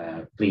apply.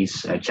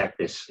 Please check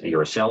this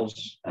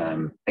yourselves.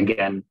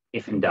 Again,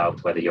 if in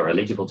doubt whether you're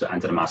eligible to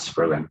enter the master's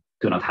program,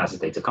 do not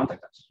hesitate to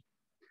contact us.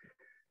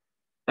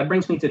 That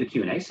brings me to the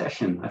Q&A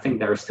session. I think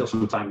there is still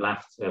some time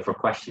left for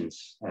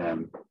questions.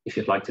 If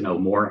you'd like to know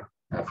more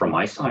from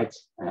my side,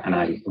 and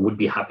I would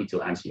be happy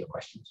to answer your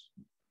questions.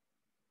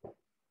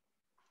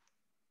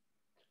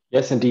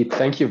 Yes, indeed.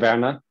 Thank you,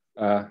 Werner.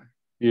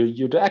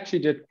 You actually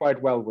did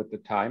quite well with the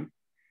time.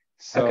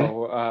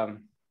 So okay.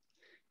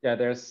 Yeah,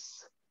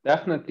 there's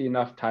definitely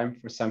enough time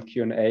for some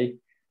Q&A.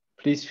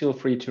 Please feel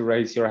free to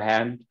raise your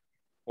hand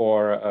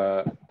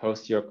or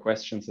post your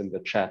questions in the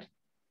chat.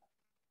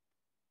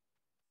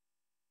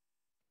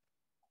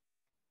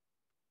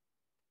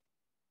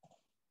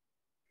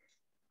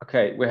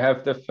 Okay, we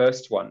have the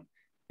first one.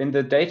 In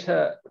the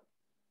data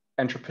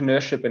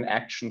entrepreneurship in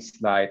action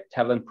slide,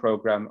 talent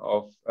program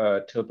of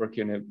Tilburg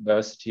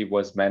University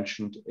was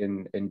mentioned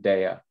in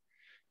DEA.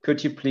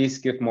 Could you please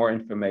give more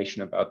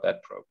information about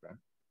that program?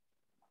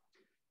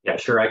 Yeah,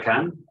 sure I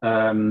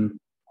can.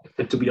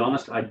 To be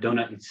honest, I don't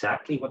know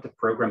exactly what the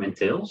program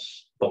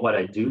entails, but what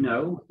I do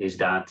know is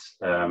that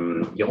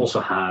you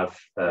also have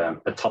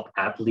a top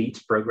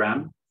athlete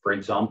program, for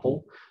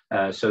example,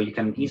 so you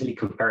can easily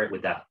compare it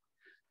with that.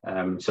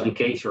 So in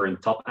case you're a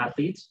top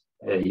athlete,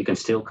 you can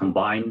still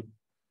combine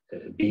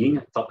being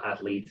a top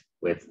athlete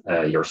with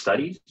your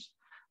studies.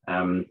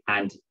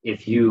 And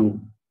if you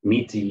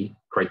meet the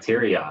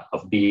criteria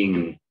of being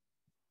an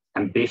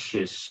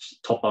ambitious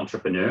top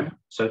entrepreneur,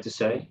 so to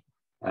say,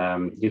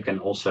 you can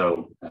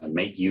also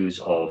make use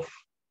of,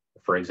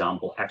 for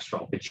example, extra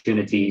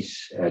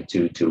opportunities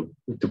to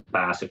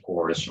pass a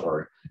course,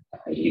 or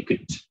you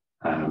could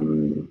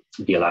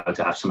be allowed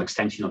to have some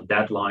extension of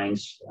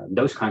deadlines,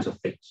 those kinds of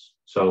things.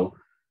 So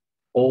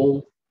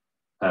all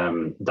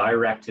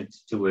directed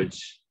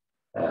towards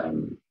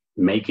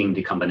making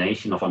the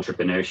combination of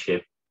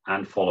entrepreneurship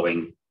and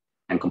following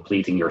and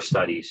completing your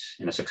studies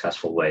in a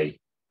successful way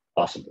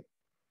possible.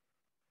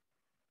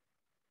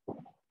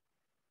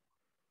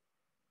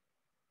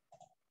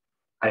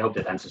 I hope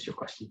that answers your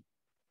question.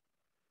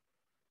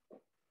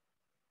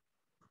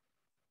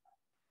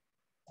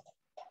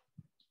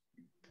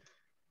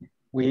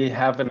 We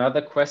have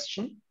another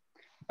question.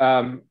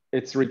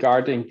 It's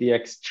regarding the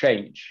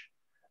exchange.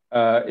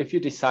 If you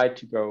decide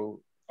to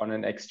go on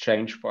an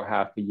exchange for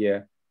half a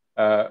year,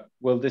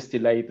 will this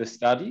delay the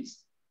studies?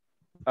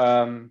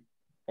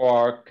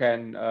 Or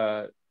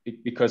can,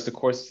 because the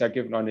courses are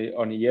given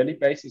on a yearly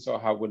basis, or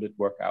how will it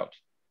work out?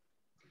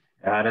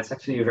 That's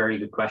actually a very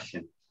good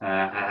question.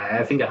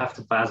 I think I have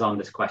to pass on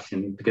this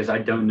question because I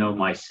don't know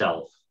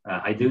myself.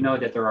 I do know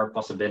that there are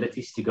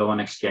possibilities to go on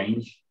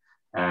exchange.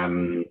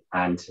 And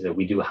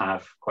we do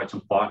have quite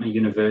some partner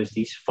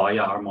universities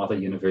via our mother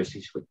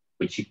universities with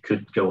which you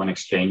could go on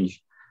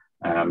exchange.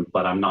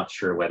 But I'm not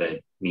sure whether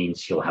it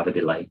means you'll have a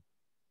delay.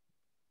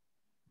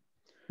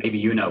 Maybe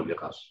you know,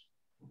 Lucas.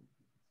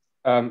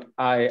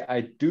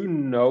 I do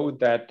know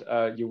that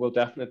you will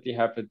definitely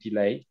have a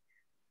delay.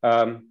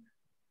 But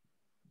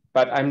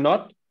I'm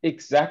not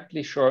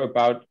exactly sure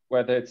about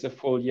whether it's a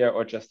full year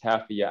or just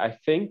half a year. I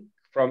think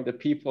from the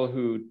people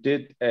who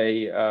did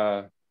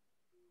an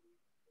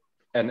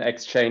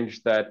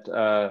exchange that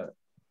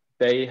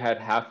they had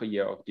half a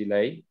year of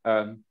delay.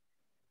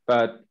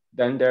 But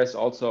then there's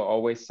also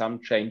always some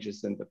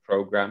changes in the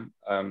program.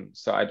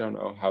 So I don't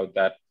know how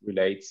that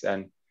relates.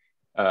 And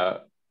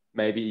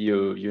maybe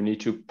you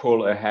need to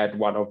pull ahead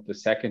one of the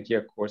second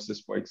year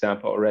courses, for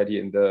example, already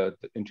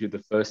into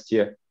the first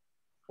year,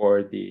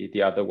 or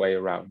the other way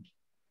around.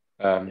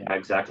 Yeah,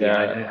 exactly.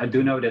 Yeah. I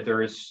do know that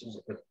there is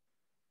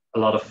a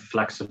lot of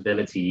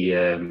flexibility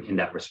in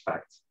that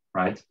respect,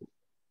 right?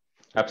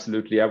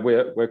 Absolutely. Yeah,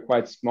 we're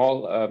quite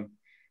small.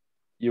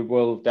 You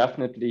will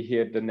definitely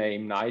hear the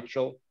name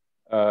Nigel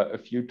a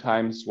few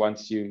times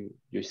once you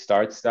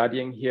start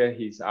studying here.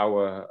 He's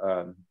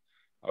our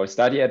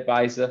study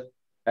advisor,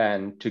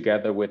 and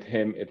together with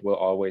him, it will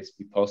always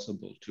be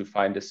possible to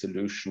find a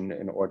solution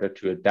in order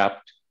to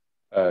adapt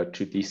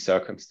to these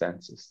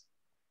circumstances.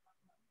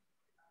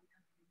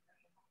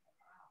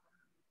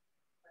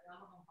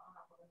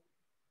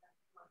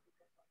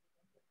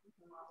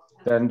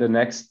 Then the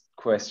next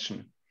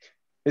question.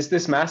 Is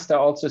this master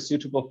also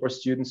suitable for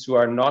students who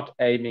are not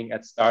aiming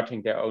at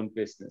starting their own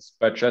business,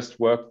 but just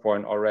work for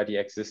an already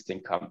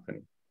existing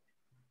company?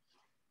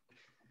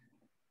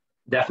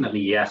 Definitely,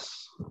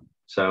 yes.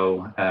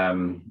 So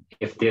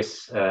if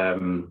this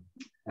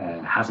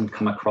hasn't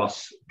come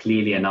across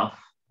clearly enough,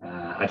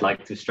 I'd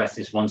like to stress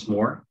this once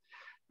more.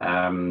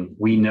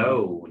 We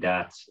know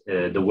that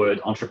the word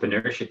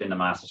entrepreneurship in the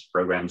master's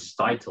program's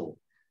title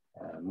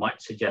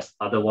might suggest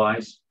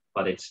otherwise,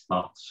 but it's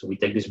not. So we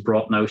take this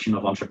broad notion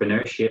of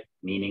entrepreneurship,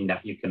 meaning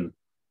that you can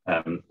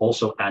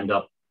also end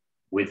up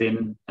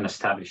within an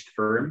established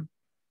firm,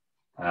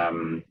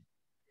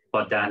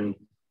 but then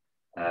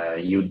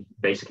you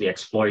basically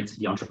exploit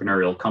the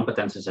entrepreneurial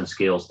competences and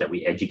skills that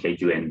we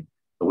educate you in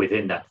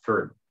within that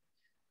firm.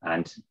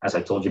 And as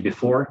I told you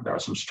before, there are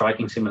some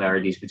striking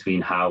similarities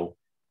between how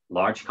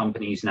large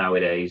companies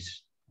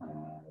nowadays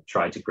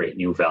try to create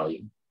new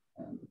value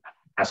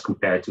as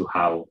compared to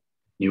how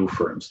new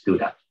firms do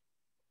that.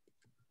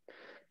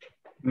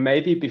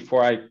 Maybe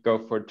before I go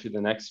to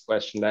the next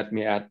question, let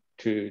me add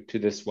to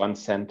this one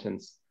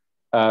sentence.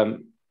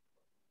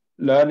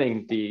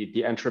 Learning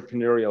the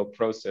entrepreneurial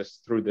process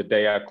through the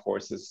DEA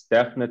courses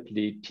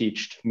definitely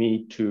taught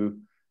me to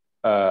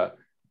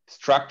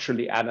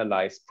structurally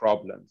analyze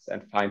problems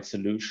and find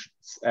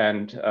solutions.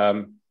 And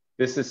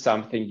this is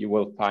something you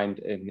will find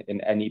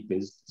in any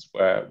business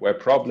where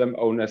problem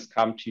owners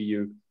come to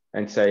you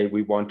and say,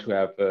 we want to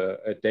have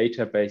a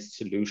database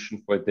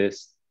solution for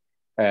this.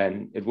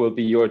 And it will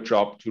be your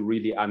job to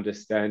really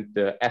understand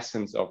the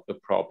essence of the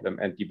problem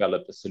and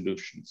develop a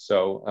solution.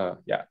 So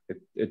yeah,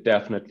 it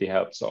definitely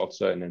helps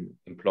also in an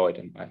employed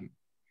environment.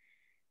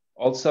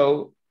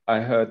 Also,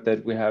 I heard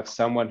that we have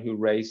someone who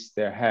raised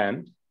their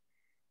hand.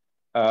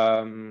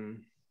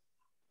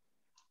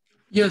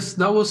 Yes,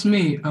 that was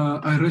me.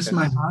 I raised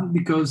my hand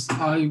because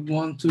I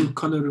want to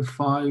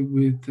clarify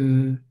with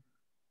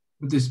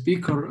the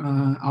speaker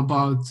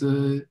about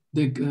the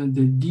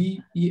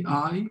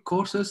DEI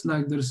courses.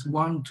 Like there's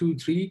 1, 2,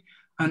 3,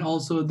 and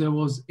also there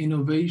was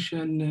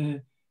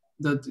innovation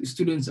that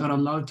students are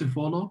allowed to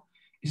follow.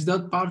 Is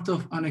that part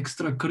of an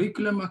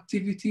extracurriculum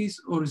activities,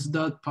 or is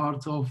that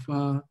part of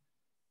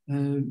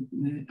an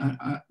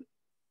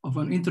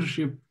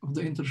internship,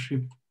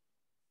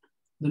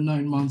 the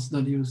 9 months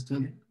that you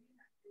studied?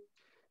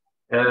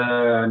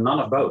 None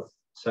of both.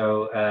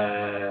 So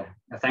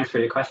thanks for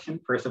your question,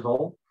 first of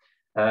all.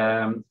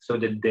 So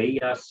the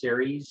DEA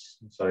series,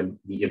 so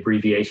the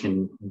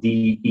abbreviation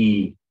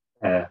DEIA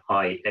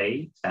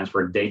stands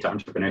for Data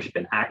Entrepreneurship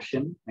in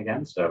Action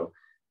again. So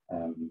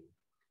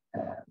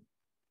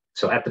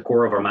at the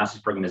core of our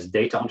master's program is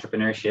data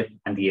entrepreneurship,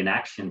 and the in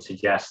action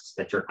suggests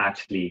that you're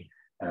actually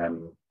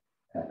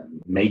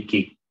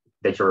making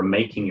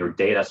your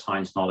data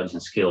science knowledge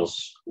and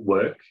skills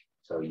work.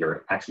 So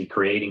you're actually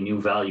creating new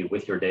value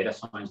with your data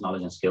science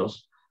knowledge and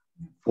skills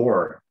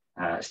for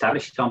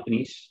established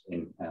companies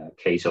in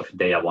case of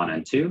DEA 1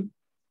 and 2,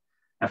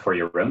 and for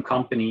your own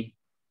company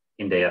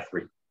in DEA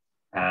 3.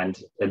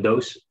 And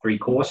those 3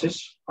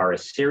 courses are a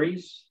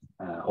series,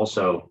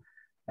 also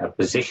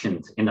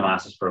positioned in the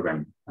master's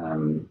program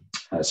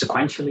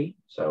sequentially.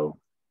 So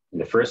in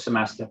the first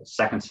semester, the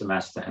second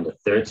semester, and the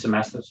third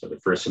semester. So the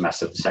first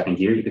semester of the second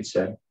year, you could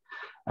say.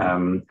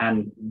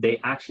 And they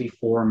actually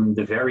form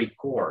the very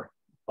core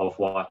of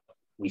what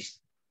we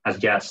as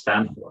JADS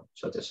stand for,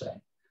 so to say.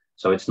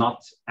 So it's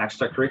not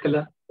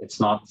extracurricular, it's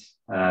not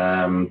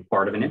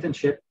part of an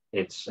internship,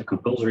 it's a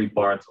compulsory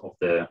part of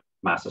the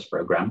master's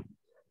program.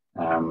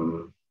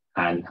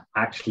 And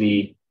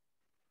actually,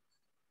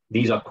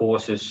 these are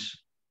courses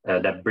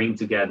that bring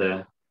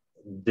together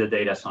the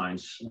data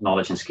science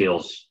knowledge and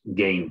skills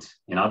gained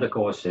in other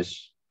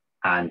courses,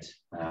 and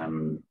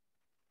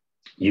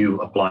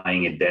you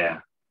applying it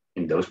there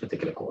in those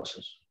particular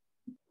courses.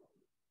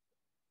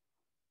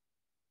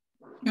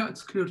 Yeah,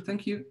 it's clear.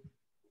 Thank you.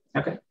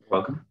 Okay,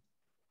 welcome.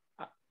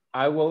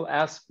 I will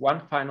ask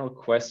one final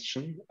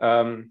question,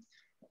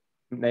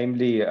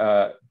 namely,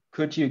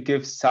 could you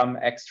give some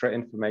extra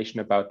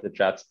information about the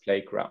JADS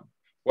playground?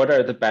 What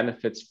are the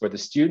benefits for the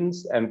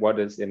students and what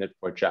is in it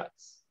for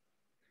JADS?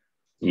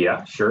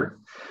 Yeah, sure.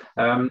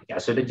 So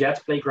the JADS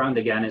playground,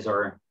 again, is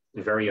our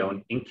very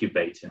own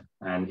incubator.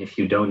 And if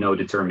you don't know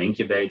the term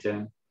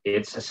incubator,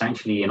 it's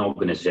essentially an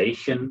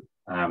organization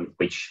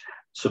which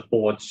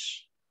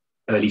supports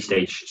early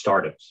stage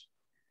startups.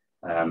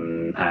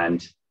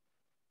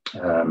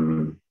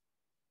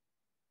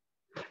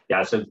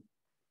 So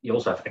you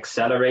also have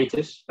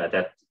accelerators, but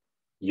that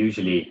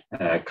usually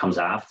comes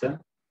after.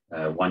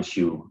 Once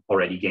you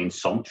already gain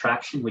some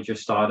traction with your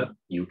startup,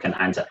 you can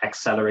enter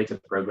accelerator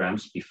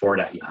programs. Before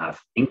that, you have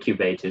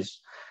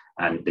incubators,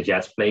 and the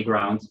JADS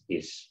playground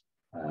is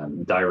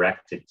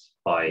directed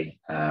by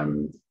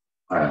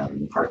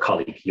our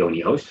colleague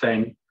Joni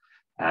Oostveen,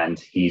 and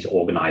he's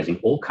organizing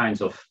all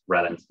kinds of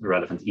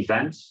relevant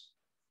events.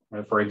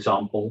 For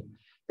example,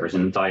 there's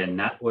an entire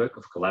network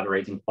of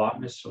collaborating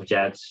partners of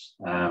JADS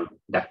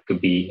that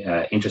could be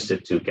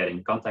interested to get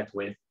in contact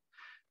with.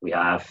 We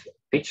have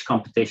pitch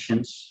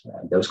competitions,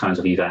 those kinds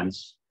of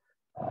events.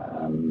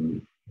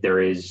 There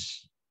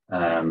is,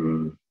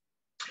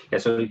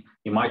 so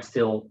you might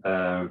still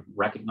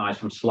recognize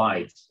from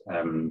slides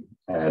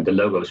the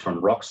logos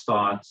from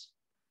Rockstart,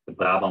 the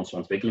Brabantse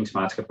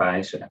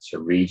Ontwikkelingsmaatschappij, so that's a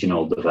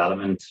regional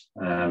development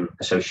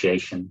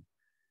association,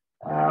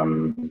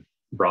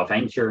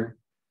 Braventure,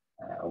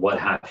 what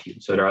have you.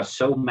 So there are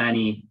so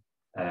many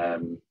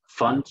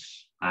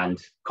funds and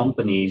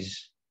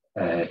companies,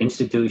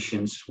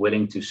 institutions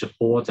willing to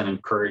support and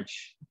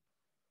encourage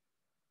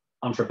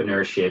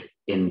entrepreneurship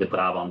in the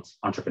Brabant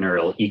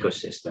entrepreneurial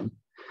ecosystem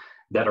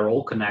that are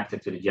all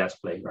connected to the JADS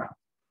playground.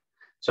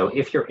 So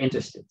if you're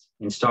interested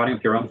in starting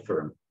up your own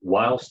firm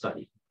while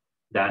studying,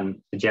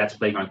 then the JADS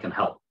playground can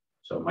help.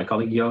 So my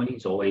colleague Joni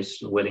is always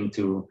willing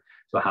to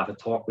have a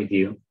talk with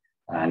you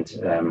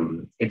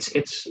And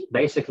it's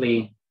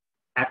basically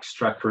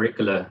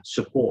extracurricular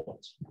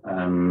support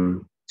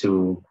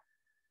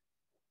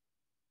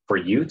for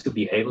you to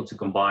be able to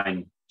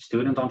combine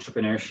student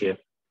entrepreneurship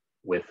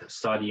with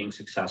studying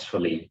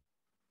successfully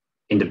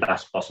in the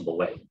best possible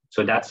way.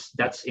 So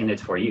that's in it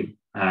for you,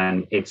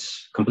 and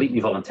it's completely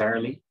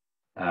voluntarily.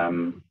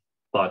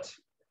 But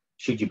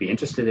should you be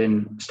interested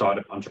in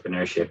startup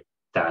entrepreneurship,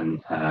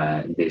 then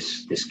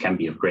this can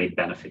be of great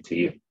benefit to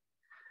you.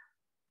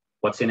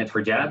 What's in it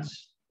for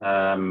JADS?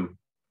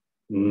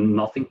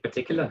 Nothing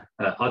particular,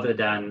 other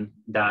than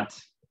that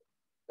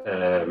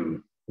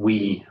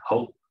we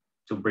hope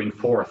to bring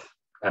forth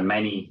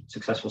many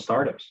successful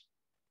startups,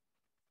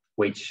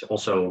 which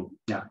also,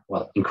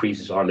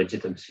 increases our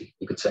legitimacy,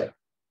 you could say.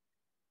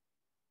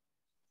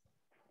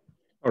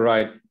 All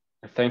right.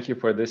 Thank you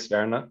for this,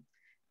 Werner.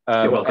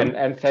 You're welcome.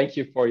 And thank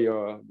you for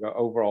your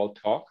overall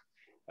talk.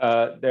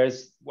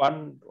 There's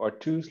one or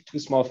two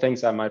small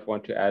things I might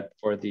want to add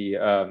for the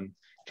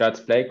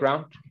JADS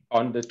Playground.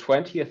 On the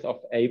 20th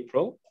of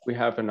April, we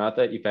have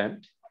another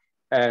event.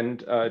 And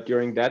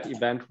during that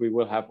event, we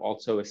will have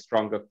also a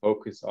stronger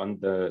focus on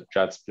the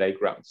JADS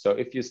Playground. So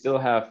if you still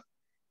have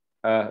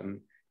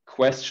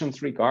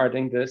questions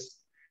regarding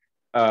this,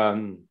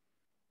 then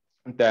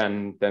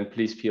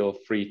please feel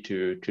free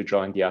to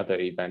join the other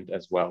event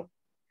as well.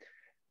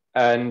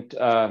 And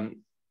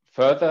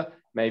further,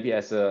 maybe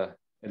as a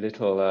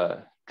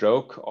little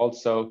joke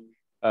also,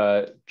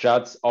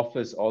 JADS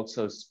offers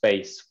also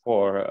space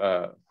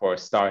for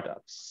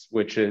startups,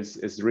 which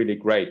is really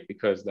great,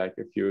 because like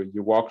if you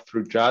walk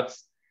through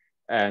JADS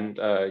and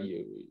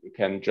you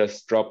can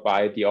just drop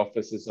by the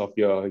offices of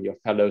your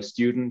fellow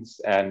students,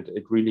 and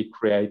it really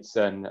creates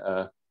an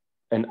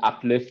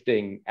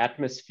uplifting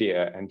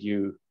atmosphere, and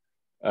you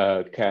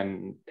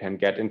can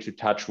get into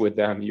touch with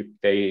them.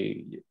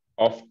 They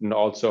often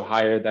also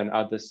hire than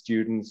other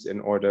students in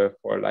order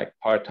for like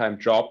part-time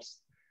jobs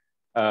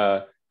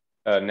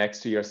next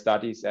to your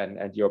studies,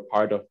 and you're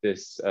part of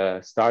this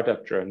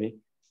startup journey.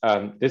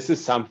 This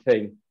is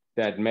something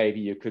that maybe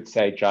you could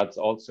say JADS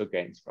also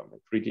gains from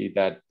it, really,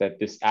 that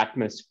this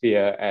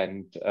atmosphere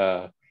and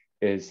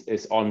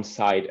is on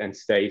site and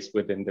stays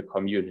within the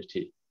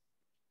community.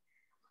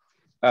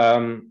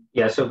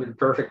 So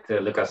perfect,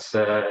 Lucas.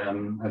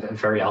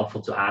 Very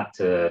helpful to add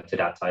to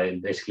that. I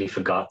basically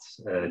forgot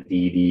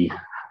the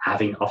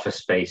having office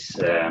space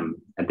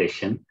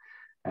addition.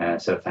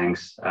 So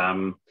thanks.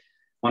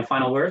 One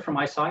final word from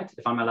my side,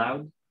 if I'm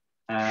allowed.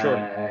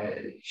 Sure.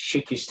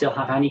 Should you still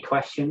have any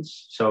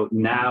questions, so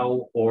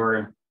now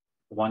or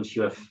once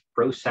you have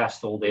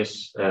processed all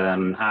this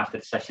after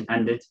the session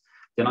ended,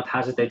 do not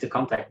hesitate to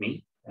contact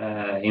me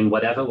in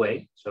whatever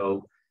way.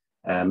 So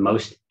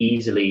most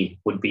easily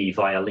would be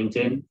via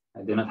LinkedIn.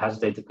 Do not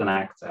hesitate to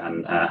connect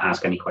and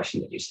ask any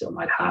question that you still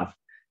might have.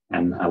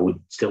 And I would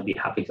still be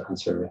happy to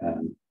answer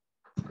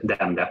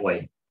them that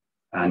way.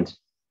 And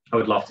I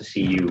would love to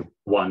see you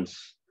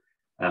once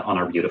on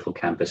our beautiful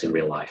campus in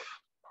real life.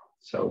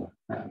 So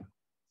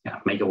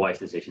make a wise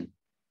decision.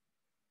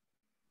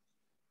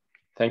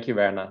 Thank you,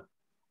 Werner.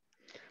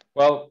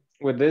 Well,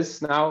 with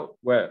this now,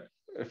 we're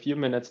a few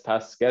minutes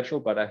past schedule,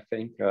 but I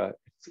think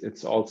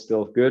it's all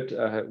still good.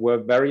 Were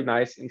very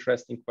nice,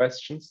 interesting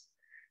questions.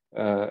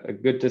 A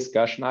good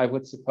discussion, I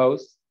would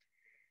suppose.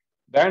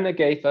 Werner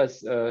gave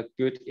us a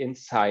good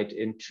insight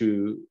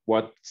into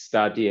what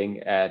studying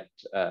at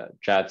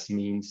JADS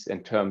means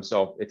in terms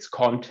of its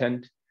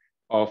content,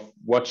 of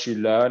what you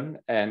learn,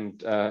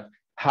 and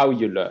how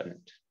you learn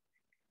it.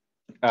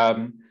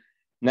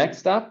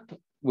 Next up,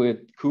 with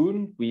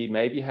Koen, we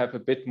maybe have a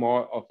bit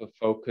more of a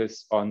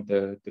focus on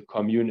the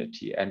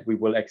community, and we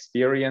will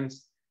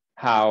experience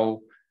how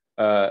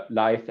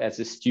life as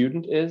a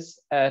student is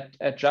at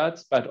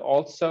JADS, but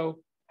also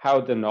how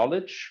the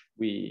knowledge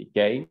we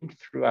gain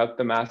throughout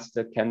the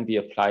master can be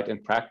applied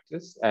in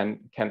practice and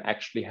can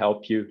actually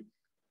help you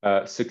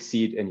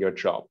succeed in your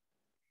job.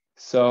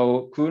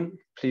 So Koen,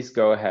 please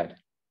go ahead.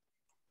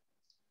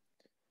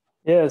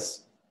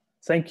 Yes,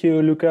 thank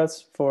you,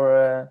 Lucas,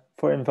 for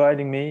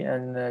inviting me,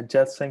 and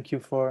JADS, thank you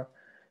for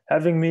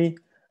having me.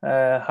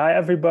 Hi,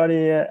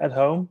 everybody at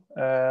home.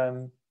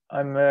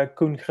 I'm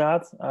Koen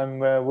Graat. I'm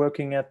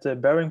working at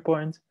Bearing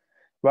Point.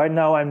 Right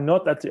now, I'm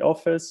not at the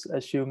office.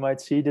 As you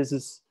might see, this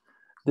is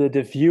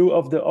the view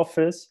of the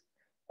office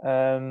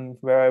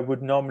where I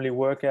would normally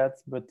work at,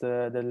 but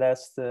the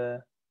last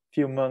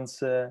few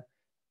months,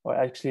 or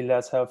actually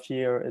last half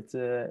year,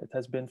 it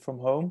has been from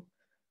home.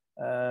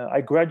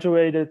 I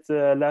graduated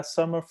last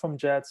summer from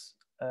JADS,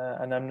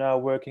 and I'm now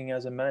working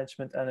as a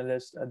management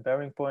analyst at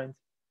Bearing Point.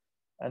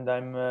 And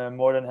I'm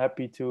more than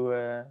happy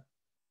to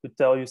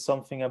tell you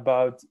something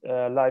about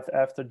life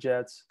after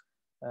JADS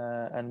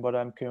and what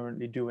I'm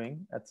currently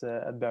doing at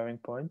Bearing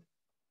Point.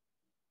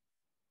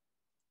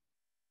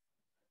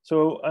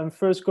 So I'm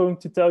first going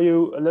to tell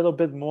you a little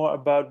bit more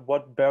about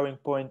what Bearing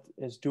Point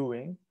is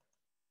doing.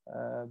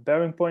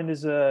 Bearing Point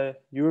is a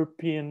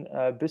European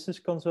business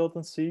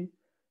consultancy.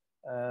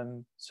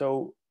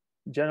 So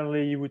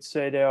generally you would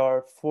say there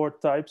are 4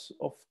 types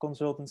of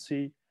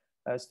consultancy.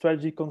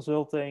 strategy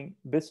consulting,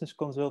 business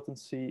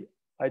consultancy,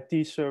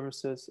 IT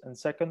services, and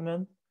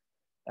secondment.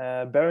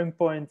 Bearing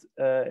Point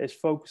is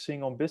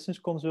focusing on business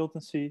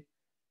consultancy,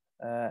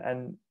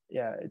 and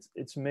yeah,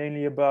 it's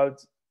mainly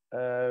about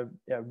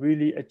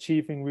really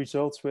achieving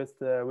results with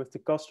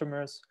the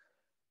customers,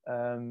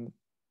 and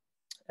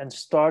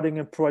starting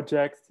a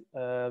project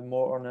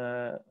more on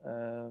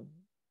an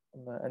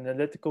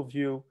analytical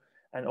view,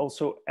 and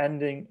also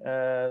ending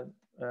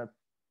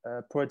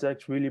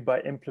projects really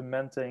by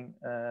implementing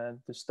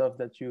the stuff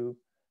that you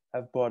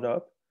have brought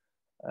up.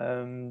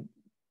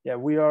 Yeah,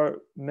 we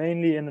are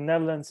mainly in the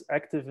Netherlands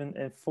active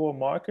in 4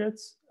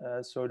 markets.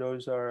 So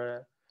those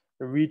are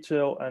the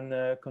retail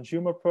and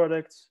consumer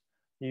products,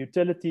 the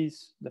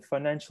utilities, the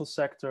financial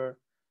sector,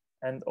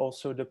 and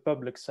also the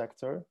public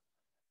sector.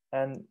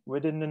 And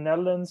within the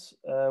Netherlands,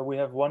 we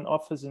have 1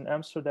 office in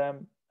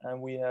Amsterdam,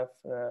 and we have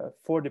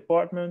 4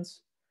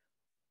 departments.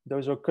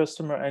 Those are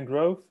customer and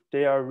growth.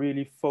 They are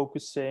really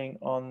focusing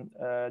on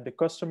the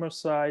customer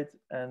side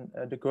and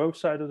the growth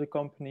side of the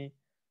company.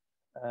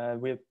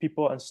 We have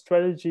people and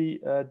strategy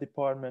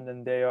department,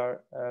 and they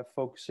are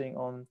focusing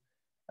on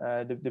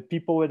the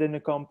people within the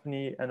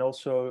company, and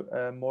also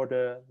more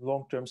the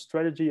long-term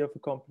strategy of the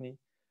company.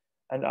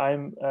 And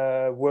I'm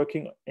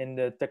working in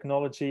the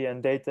technology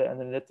and data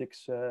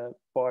analytics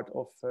part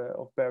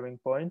of Bearing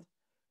Point.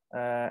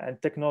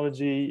 And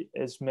technology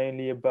is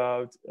mainly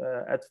about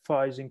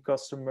advising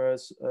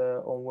customers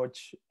on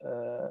which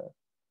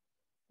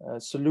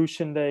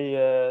solution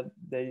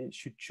they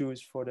should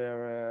choose for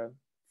their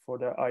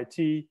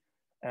IT.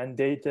 And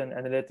data and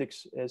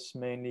analytics is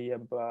mainly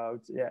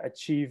about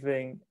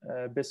achieving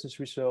business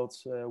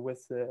results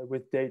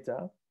with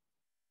data.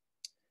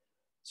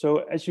 So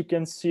as you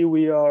can see,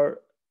 we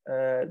are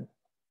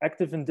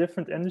active in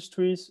different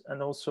industries,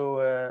 and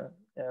also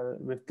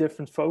with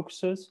different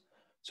focuses.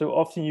 So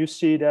often you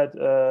see that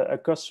a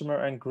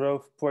customer and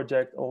growth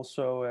project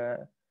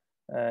also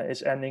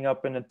is ending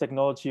up in a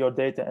technology or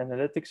data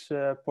analytics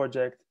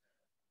project.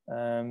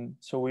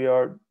 So we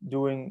are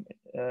going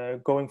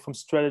from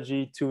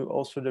strategy to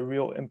also the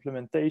real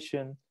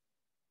implementation.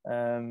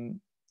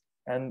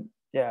 And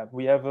yeah,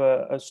 we have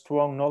a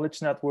strong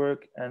knowledge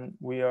network, and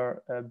we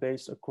are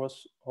based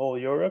across whole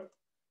Europe.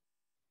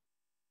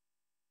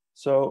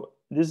 So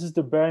this is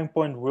the Bearing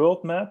Point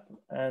world map.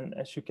 And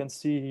as you can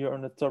see here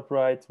on the top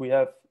right, we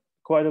have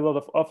quite a lot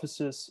of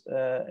offices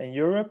in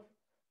Europe,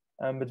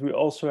 but we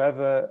also have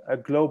a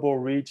global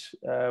reach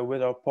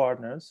with our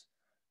partners.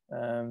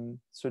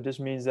 So this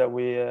means that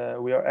we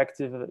are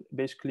active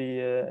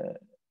basically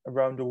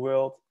around the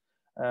world,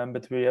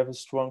 but we have a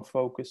strong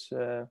focus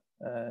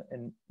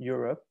in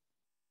Europe.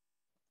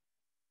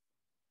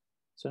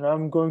 So now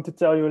I'm going to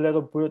tell you a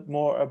little bit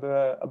more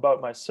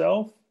about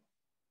myself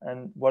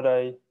and what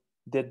I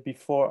did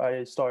before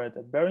I started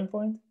at Bearing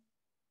Point.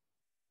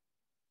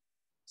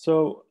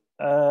 So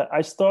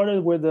I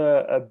started with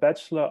a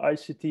Bachelor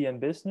ICT and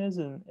Business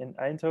in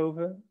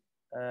Eindhoven.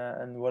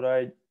 And what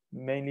I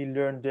mainly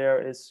learned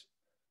there is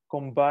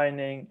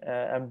combining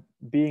and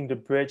being the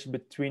bridge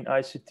between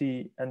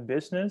ICT and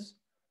business.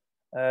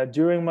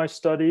 During my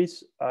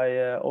studies,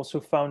 I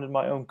also founded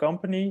my own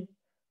company.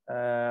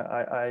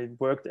 I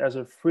worked as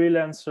a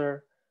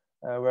freelancer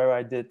where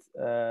I did.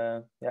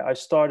 I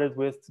started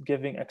with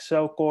giving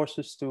Excel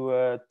courses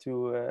to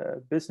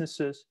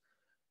businesses,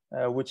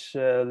 which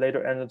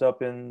later ended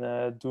up in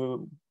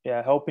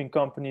helping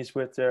companies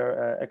with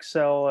their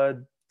Excel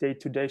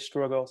day-to-day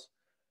struggles.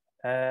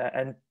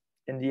 And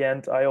in the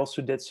end, I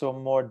also did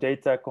some more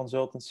data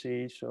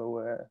consultancy,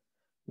 so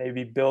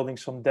maybe building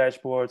some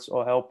dashboards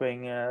or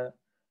helping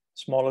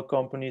smaller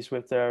companies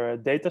with their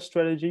data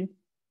strategy.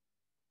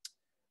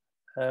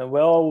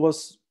 While I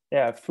was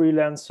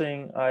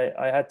freelancing,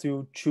 I had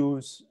to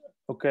choose,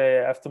 okay,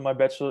 after my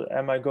bachelor,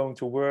 am I going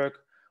to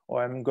work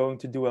or I'm going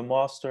to do a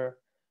master?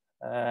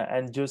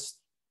 And just,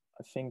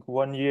 I think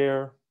 1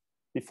 year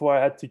before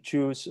I had to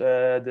choose,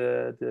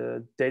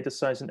 the data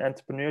science and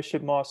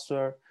entrepreneurship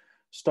master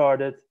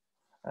started.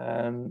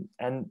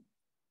 And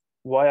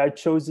why I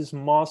chose this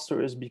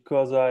master is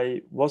because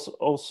I was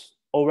also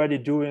already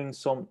doing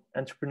some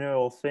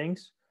entrepreneurial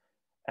things.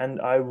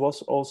 And I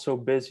was also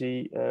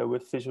busy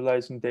with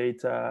visualizing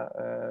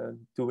data,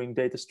 doing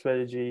data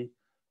strategy,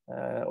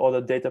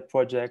 other data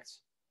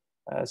projects.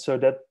 So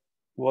that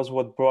was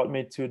what brought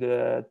me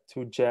to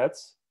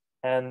JADS.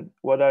 And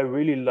what I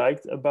really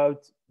liked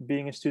about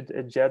being a student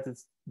at JADS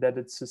is that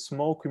it's a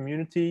small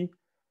community.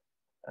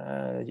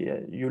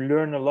 You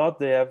learn a lot.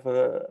 They have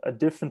a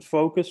different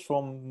focus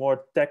from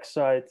more tech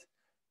side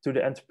to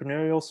the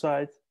entrepreneurial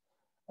side.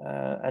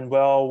 And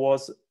while I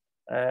was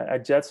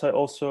at JADS, I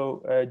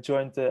also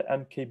joined the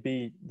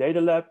MKB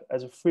Data Lab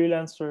as a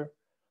freelancer.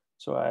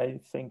 So I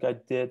think I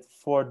did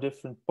 4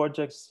 different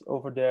projects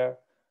over there.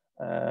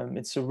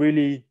 It's a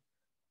really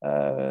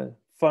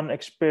fun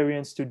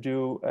experience to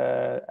do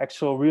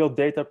actual real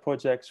data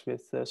projects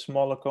with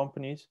smaller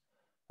companies.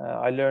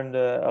 I learned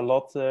a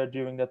lot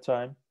during that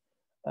time.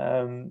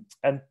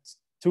 And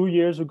 2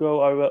 years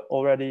ago,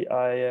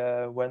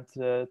 I went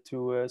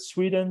to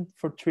Sweden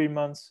for 3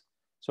 months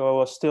So I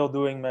was still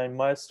doing my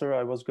master.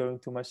 I was going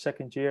to my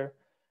second year,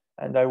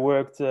 and I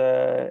worked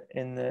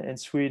in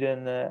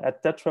Sweden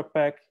at Tetra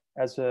Pak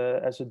as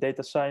a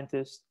data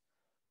scientist,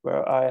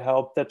 where I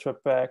helped Tetra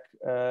Pak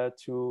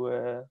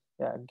to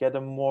get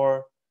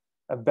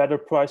a better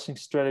pricing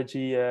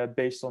strategy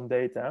based on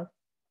data.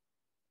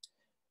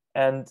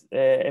 And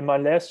in my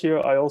last year,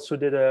 I also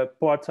did a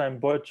part-time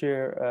board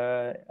year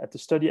at the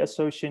study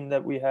association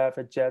that we have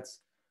at JADS,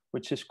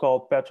 which is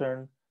called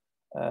Pattern.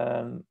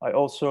 I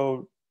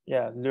also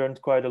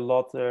learned quite a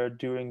lot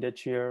during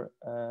that year.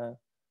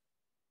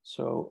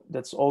 So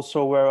that's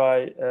also where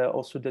I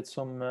also did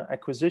some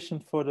acquisition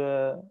for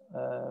the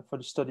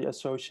study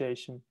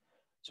association.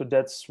 So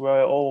that's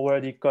where I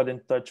already got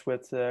in touch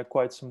with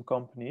quite some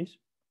companies.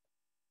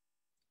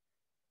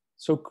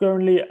 So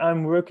currently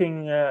I'm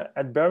working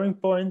at Bearing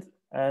Point,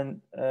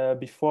 and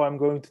before I'm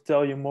going to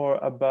tell you more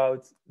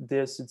about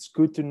this, it's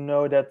good to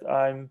know that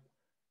I'm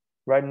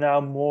right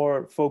now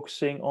more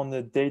focusing on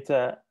the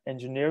data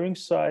engineering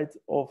side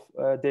of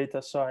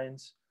data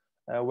science,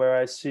 where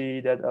I see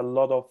that a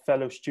lot of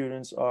fellow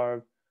students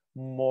are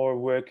more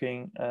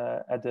working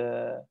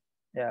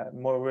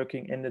more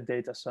working in the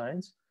data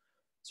science.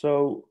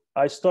 So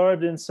I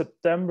started in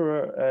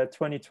September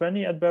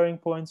 2020 at Bearing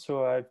Point,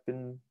 so I've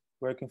been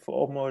working for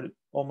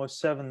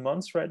almost 7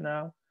 months right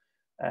now.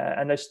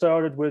 And I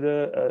started with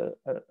a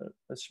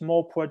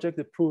small project,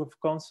 a proof of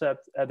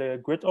concept at a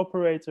grid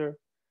operator.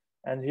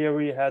 And here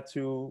we had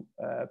to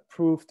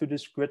prove to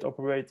this grid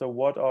operator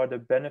what are the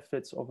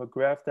benefits of a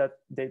graph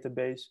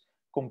database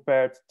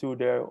compared to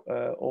their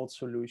old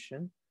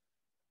solution.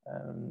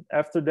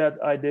 After that,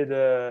 I did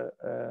a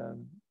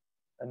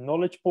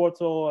knowledge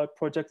portal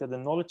project at the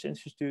Knowledge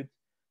Institute.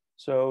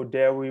 So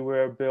there we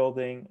were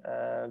building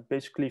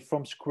basically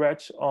from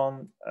scratch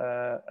on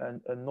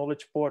a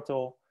knowledge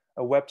portal,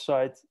 a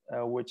website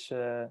which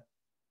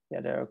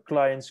their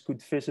clients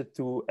could visit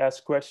to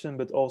ask questions,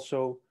 but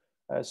also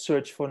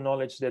search for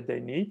knowledge that they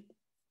need.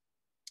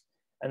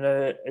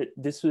 And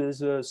this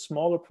is a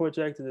smaller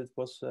project. It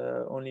was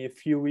only a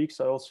few weeks.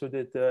 I also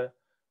did the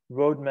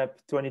roadmap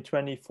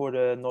 2020 for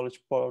the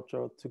knowledge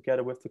portal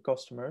together with the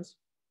customers.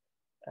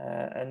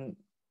 And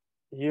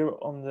here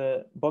on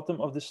the bottom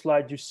of the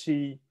slide, you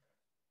see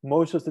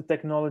most of the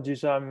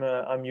technologies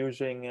I'm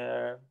using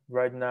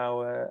right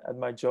now at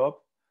my job.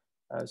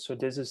 So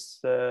this is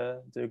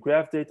the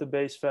graph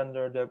database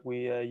vendor that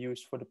we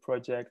use for the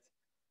project.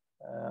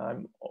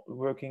 I'm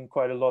working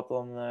quite a lot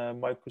on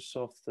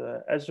Microsoft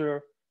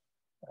Azure.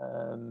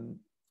 I'm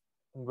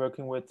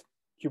working with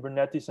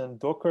Kubernetes and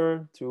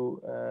Docker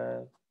to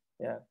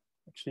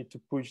actually to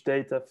push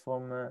data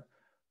from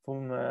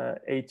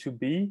A to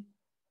B.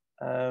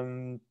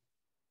 And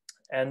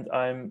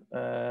I'm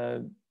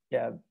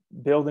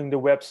building the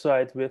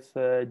website with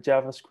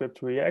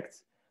JavaScript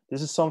React.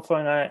 This is something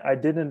I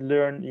didn't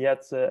learn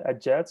yet at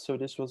JADS, so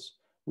this was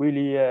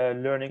really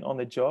learning on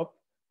the job,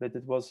 but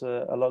it was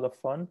a lot of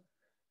fun.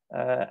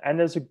 And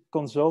as a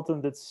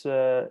consultant, it's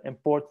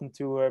important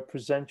to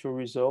present your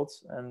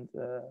results and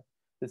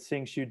the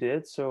things you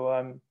did. So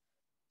I'm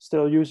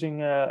still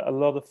using a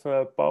lot of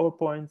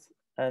PowerPoint,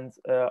 and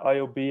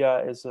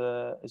IOBIA is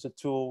a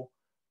tool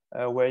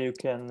where you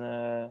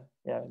can,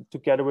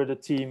 together with a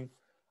team,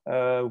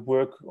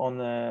 work on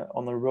a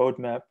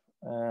roadmap.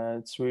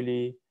 It's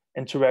really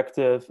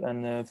interactive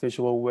and a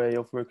visual way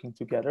of working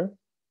together.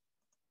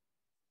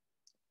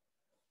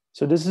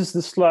 So this is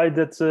the slide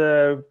that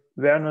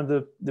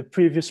Werner, the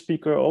previous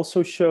speaker,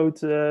 also showed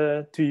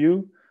to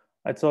you.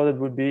 I thought it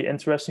would be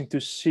interesting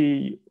to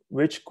see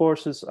which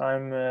courses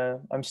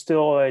I'm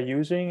still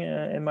using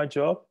in my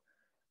job.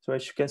 So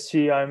as you can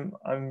see, I'm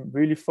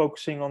really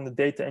focusing on the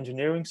data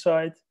engineering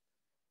side,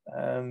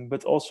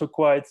 but also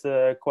quite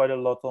a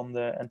lot on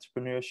the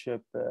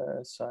entrepreneurship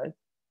side.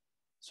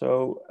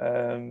 So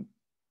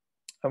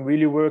I'm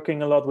really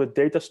working a lot with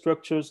data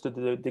structures.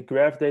 The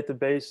graph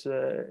database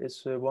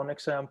is one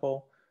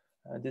example.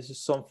 This is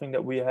something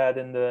that we had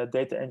in the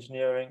data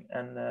engineering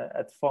and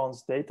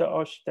advanced data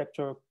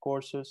architecture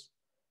courses.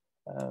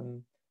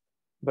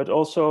 But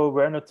also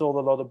Werner told a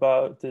lot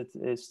about it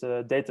is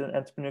the data and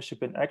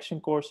entrepreneurship in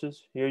action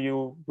courses. Here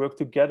you work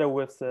together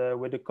with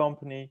the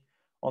company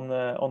on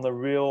a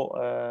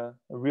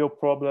real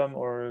problem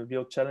or a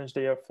real challenge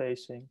they are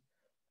facing.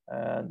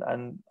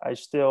 And I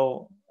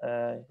still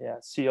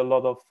see a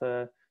lot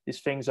of these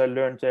things I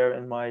learned there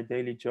in my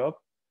daily job.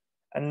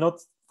 And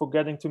not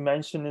forgetting to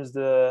mention is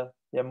the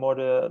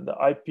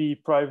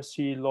IP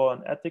privacy law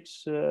and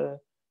ethics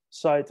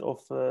side of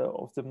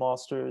the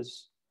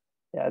masters.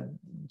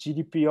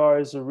 GDPR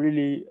is a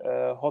really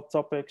hot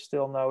topic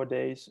still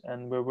nowadays,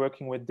 and we're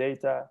working with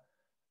data,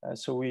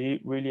 so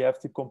we really have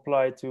to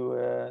comply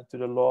to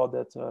the law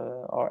that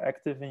are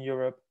active in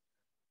Europe.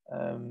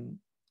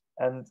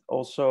 And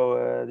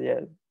also,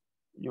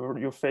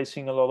 you're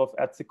facing a lot of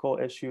ethical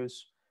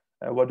issues.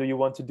 What do you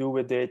want to do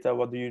with data?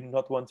 What do you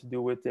not want to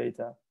do with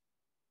data?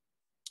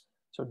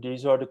 So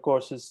these are the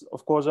courses.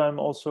 Of course, I'm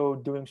also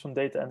doing some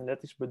data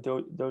analytics, but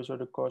those are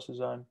the courses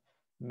I'm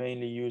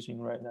mainly using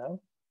right now.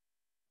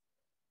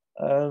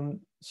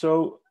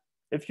 So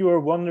if you are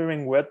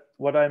wondering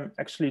what I'm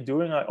actually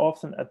doing, I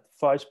often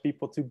advise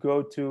people to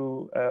go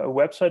to a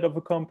website of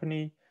a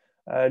company,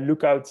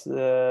 look out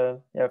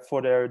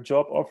for their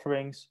job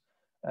offerings,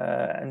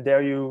 and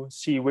there you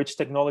see which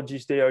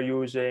technologies they are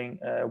using,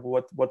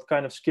 what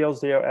kind of skills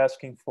they are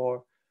asking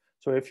for.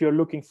 So if you're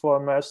looking for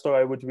a master,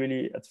 I would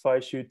really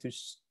advise you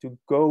to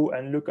go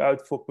and look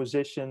out for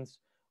positions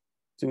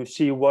to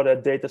see what a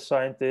data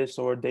scientist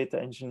or a data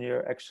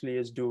engineer actually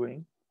is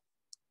doing.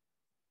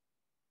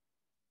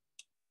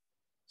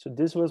 So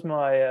this was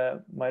my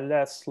my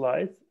last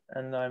slide,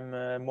 and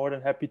I'm more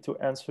than happy to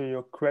answer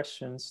your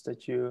questions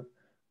that you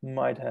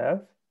might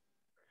have.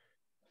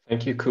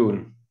 Thank you,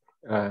 Koen.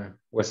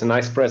 Was a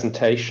nice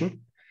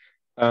presentation.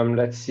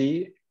 Let's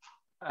see.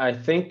 I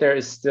think there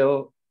is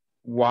still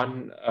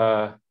one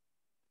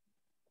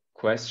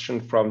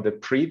question from the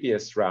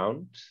previous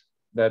round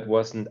that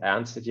wasn't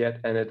answered yet,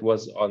 and it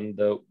was on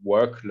the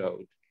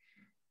workload.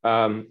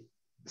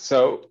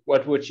 So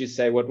what would you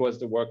say, what was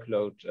the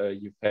workload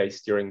you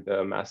faced during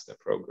the master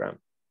program?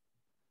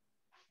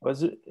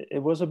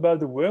 It was about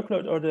the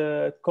workload or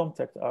the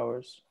contact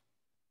hours?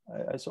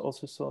 I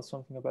also saw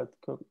something about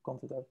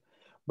contact hours.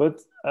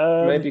 But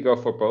maybe go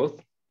for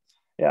both.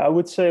 Yeah, I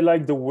would say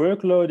like the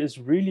workload is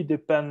really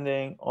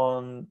depending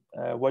on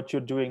what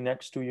you're doing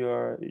next to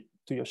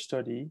your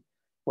study.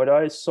 What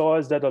I saw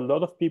is that a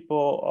lot of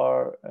people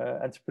are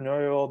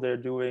entrepreneurial. They're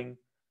doing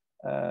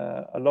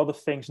a lot of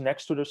things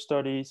next to their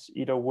studies,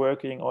 either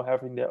working or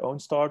having their own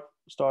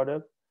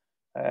startup.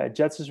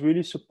 JADS is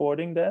really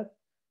supporting that.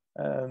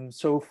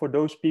 So for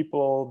those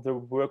people, the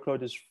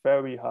workload is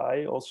very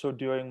high. Also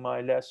during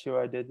my last year,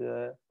 I did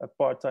a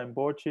part-time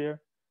board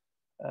year.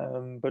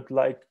 But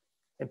like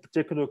in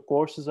particular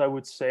courses, I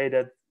would say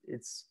that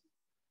it's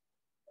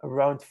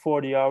around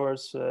 40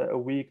 hours a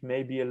week,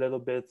 maybe a little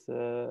bit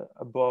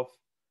above.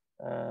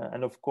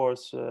 And of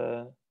course,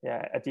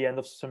 at the end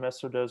of the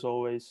semester, there's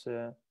always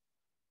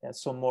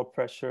some more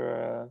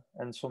pressure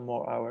and some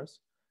more hours.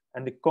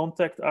 And the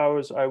contact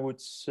hours, I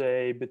would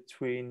say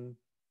between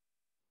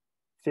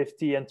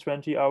 50 and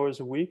 20 hours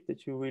a week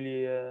that you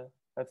really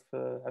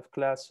have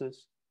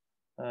classes.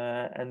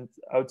 And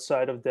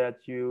outside of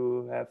that,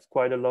 you have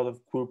quite a lot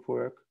of group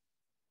work.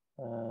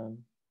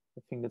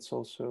 I think that's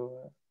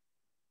also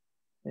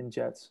in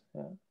JADS.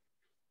 Yeah.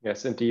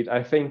 Yes, indeed.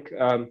 I think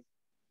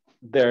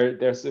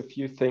there's a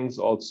few things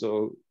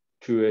also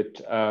to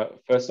it.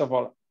 First of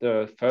all,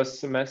 the first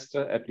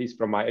semester, at least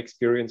from my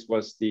experience,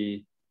 was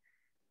the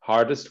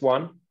hardest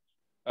one.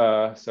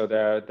 So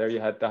there you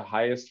had the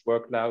highest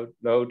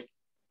workload,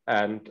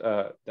 and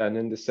then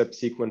in the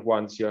subsequent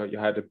ones, you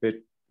had a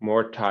bit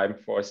more time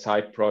for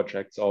side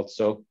projects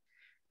also.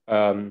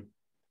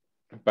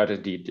 But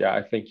indeed, yeah,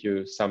 I think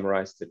you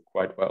summarized it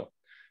quite well.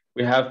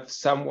 We have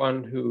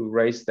someone who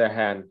raised their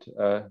hand.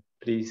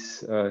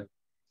 Please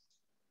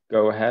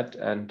go ahead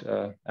and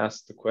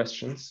ask the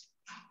questions.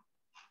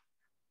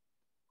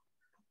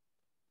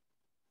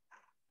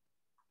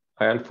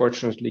 I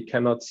unfortunately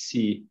cannot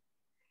see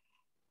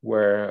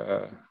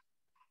where.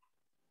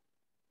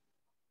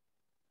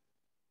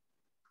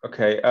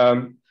 Okay.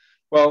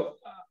 Well,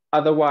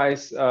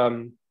 otherwise,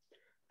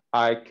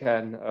 I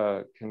can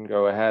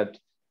go ahead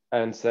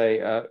and say,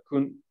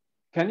 Koen,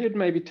 can you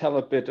maybe tell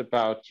a bit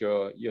about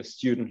your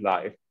student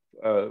life,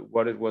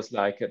 what it was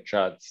like at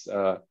JADS?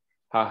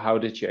 How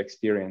did you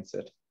experience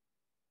it?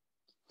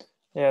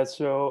 Yeah,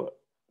 so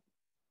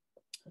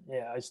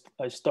yeah,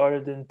 I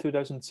started in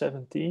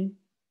 2017,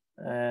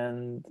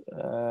 and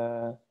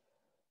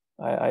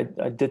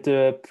I did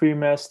the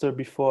pre-master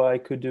before I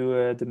could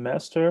do the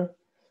master.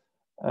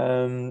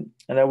 And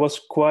I was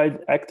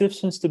quite active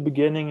since the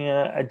beginning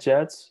at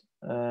JADS.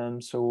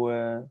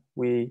 So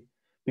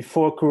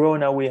before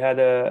Corona, we had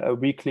a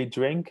weekly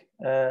drink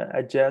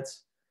at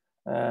JADS.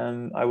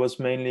 I was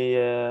mainly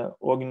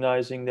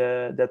organizing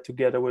that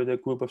together with a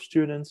group of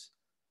students.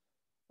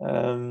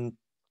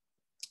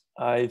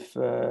 I've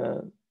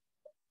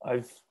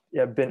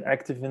been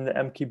active in the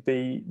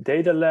MKB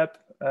data lab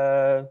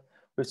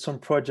with some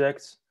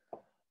projects.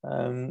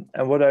 And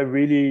what I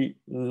really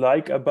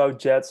like about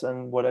JADS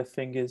and what I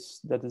think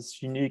is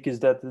unique is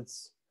that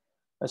it's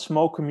a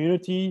small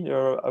community. There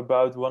are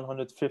about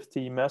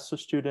 150 master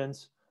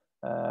students.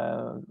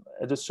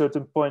 At a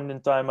certain point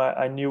in time,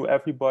 I knew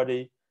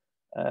everybody.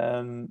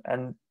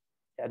 And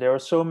there are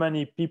so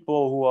many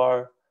people who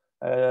are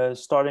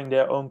starting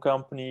their own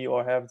company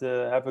or have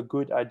a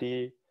good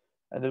idea.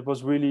 And it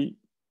was really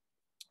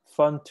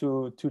fun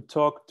to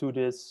talk to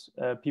these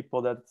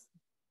people that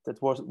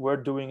were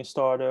doing a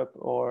startup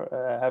or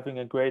having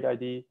a great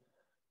idea.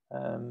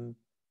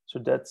 So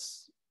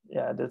that's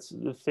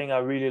the thing I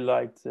really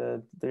liked.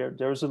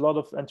 There's a lot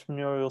of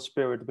entrepreneurial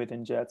spirit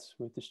within JADS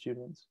with the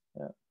students.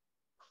 Yeah.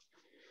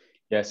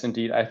 Yes,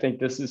 indeed. I think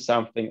this is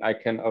something I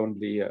can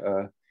only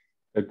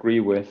agree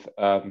with.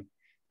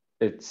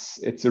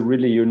 It's a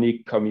really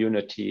unique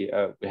community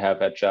we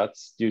have at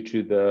JADS due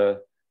to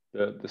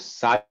the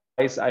size,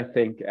 I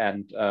think,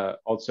 and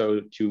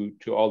also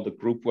to all the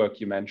group work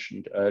you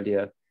mentioned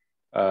earlier.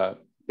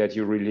 that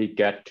you really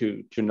get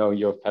to know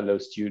your fellow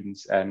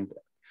students and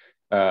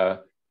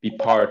be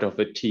part of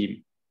a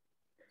team.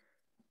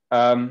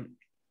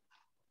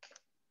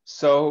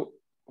 So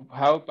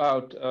how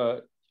about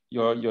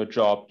your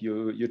job?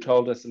 You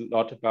told us a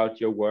lot about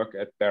your work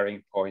at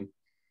Bearing Point,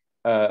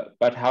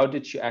 but how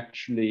did you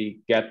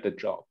actually get the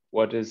job?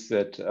 What is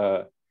it?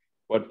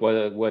 What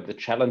were the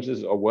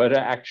challenges, or were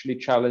there actually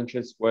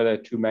challenges? Were there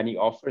too many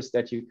offers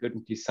that you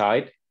couldn't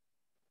decide?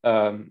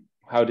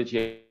 How did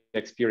you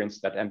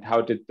experience that, and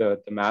how did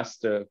the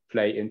master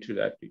play into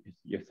that,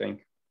 you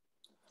think?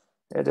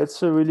 Yeah,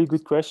 that's a really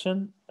good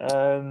question.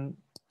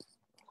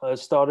 I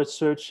started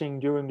searching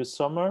during the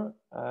summer,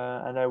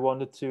 and I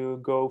wanted to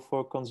go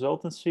for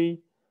consultancy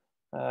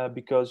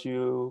because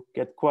you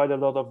get quite a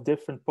lot of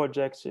different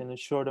projects in a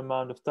short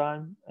amount of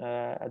time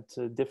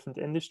at different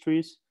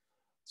industries.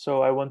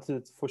 So I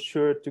wanted for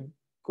sure to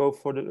go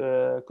for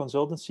the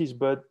consultancies,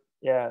 but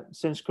yeah,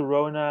 since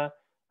Corona,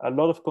 a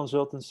lot of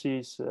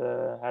consultancies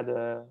had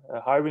a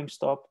hiring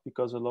stop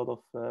because a lot of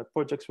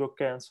projects were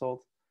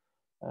canceled.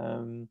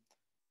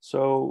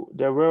 So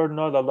there were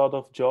not a lot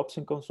of jobs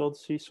in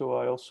consultancy. So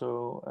I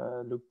also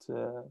looked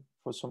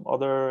for some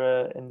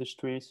other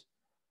industries.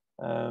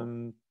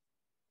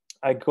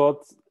 I got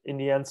in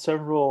the end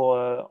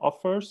several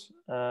offers,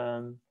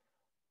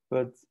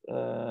 but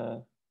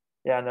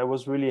yeah, and I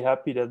was really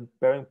happy that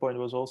Bearing Point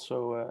was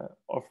also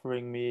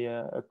offering me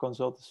a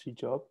consultancy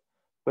job,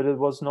 but it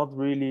was not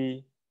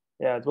really,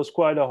 yeah, it was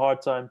quite a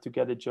hard time to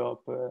get a job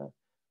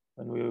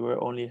when we were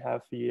only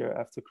half a year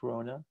after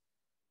Corona.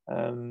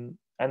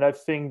 And I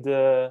think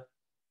the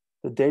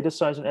data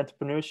science and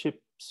entrepreneurship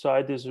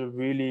side is a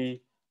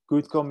really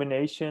good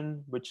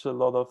combination, which a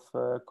lot of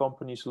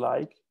companies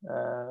like,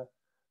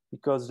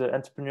 because the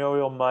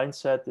entrepreneurial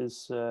mindset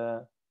is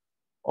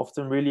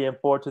often really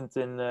important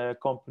in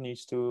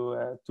companies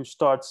to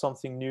start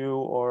something new,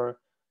 or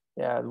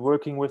yeah,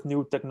 working with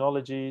new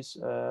technologies,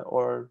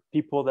 or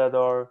people that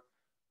are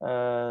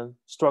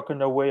stuck in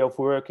their way of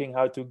working,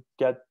 how to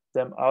get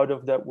them out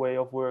of that way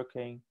of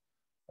working.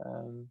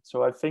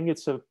 So I think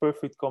it's a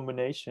perfect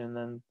combination.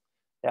 And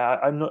yeah,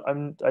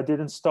 I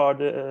didn't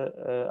start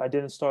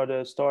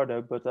a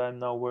startup, but I'm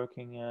now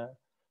working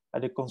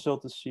at a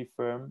consultancy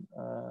firm,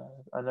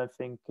 and I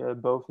think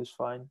both is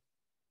fine.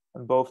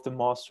 And both the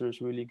master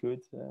is really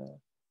good.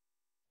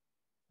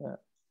 Yeah.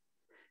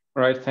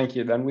 Right, thank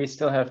you. Then we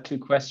still have two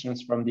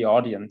questions from the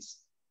audience.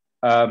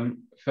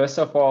 First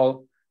of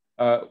all,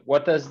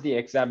 what does the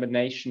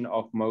examination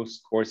of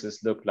most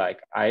courses look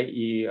like,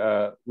 i.e.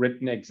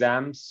 Written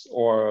exams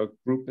or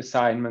group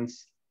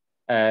assignments?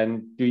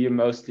 And do you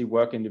mostly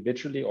work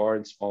individually or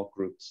in small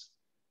groups?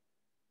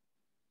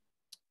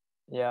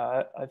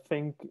 Yeah, I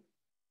think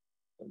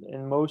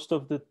in most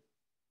of the,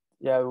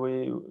 yeah,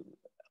 we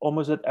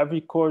almost at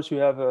every course you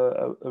have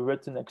a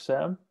written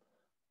exam,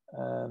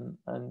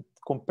 and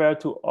compared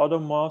to other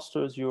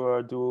masters, you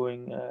are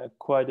doing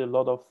quite a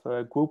lot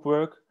of group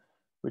work,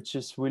 which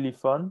is really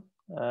fun,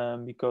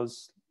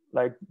 because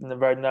like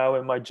right now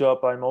in my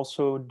job, I'm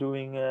also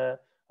doing a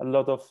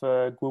lot of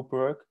group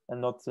work and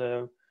not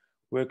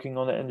working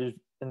on an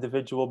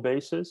individual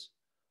basis.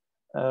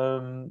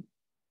 And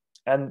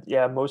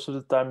yeah, most of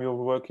the time you're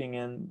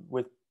working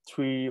with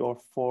 3 or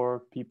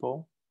 4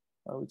 people,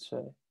 I would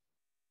say.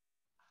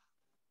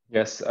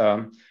 Yes,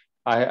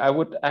 I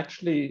would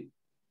actually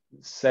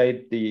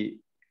say the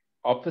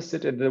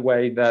opposite, in the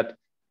way that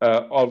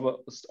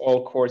almost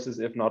all courses,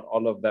 if not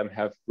all of them,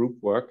 have group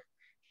work.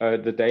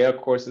 The DAIA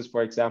courses,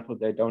 for example,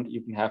 they don't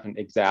even have an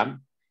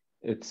exam.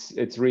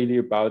 It's really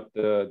about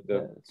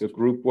the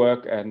group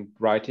work and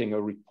writing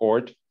a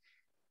report.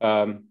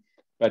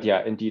 But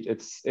yeah, indeed,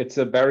 it's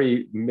a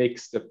very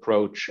mixed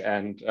approach,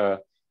 and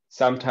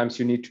sometimes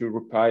you need to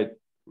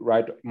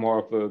write more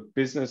of a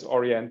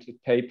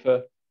business-oriented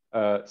paper.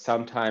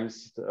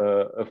 Sometimes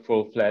a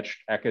full-fledged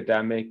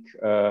academic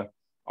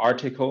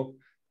article,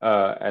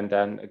 and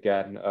then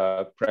again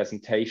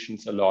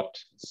presentations a lot.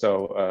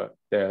 So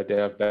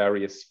there are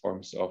various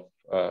forms of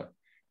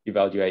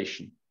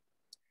evaluation.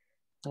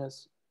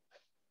 Yes.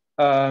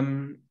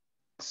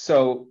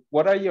 So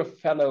what are your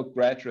fellow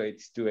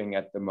graduates doing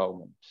at the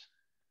moment?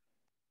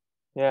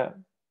 Yeah,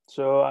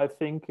 so I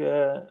think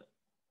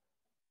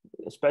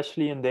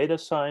especially in data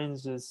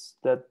science is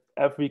that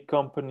every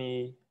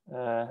company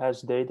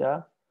has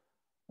data.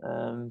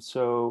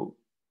 So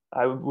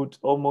I would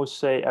almost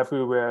say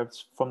everywhere,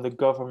 from the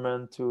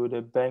government to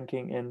the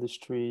banking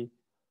industry.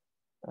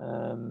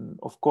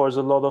 Of course,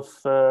 a lot of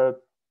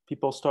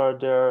people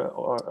start there,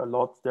 or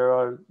there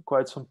are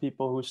quite some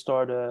people who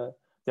start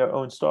their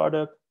own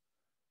startup.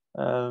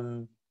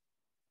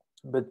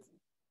 But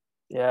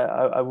yeah,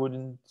 I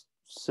wouldn't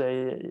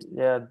say,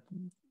 yeah,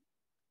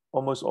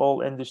 almost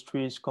all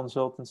industries,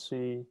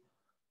 consultancy,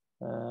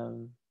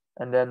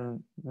 and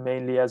then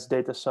mainly as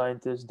data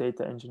scientist,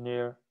 data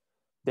engineer,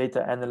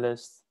 data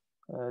analyst,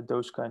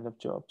 those kind of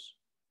jobs.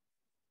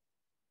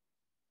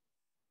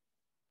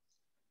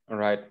 All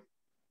right,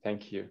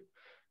 thank you.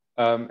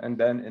 And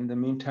then in the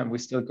meantime, we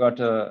still got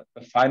a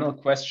final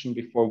question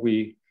before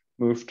we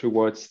move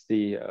towards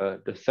the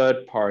third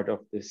part of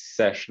this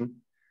session,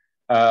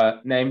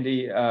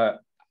 namely,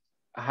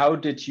 how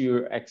did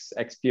you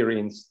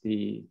experience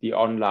the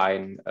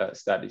online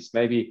studies?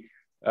 Maybe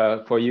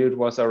for you it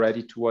was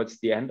already towards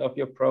the end of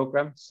your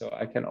program, so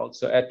I can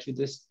also add to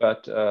this,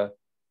 but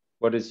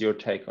what is your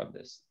take on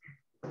this?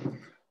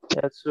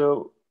 Yeah,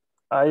 so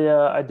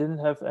I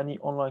didn't have any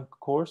online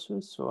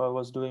courses, so I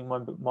was doing my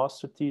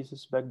master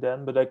thesis back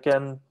then, but I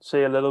can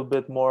say a little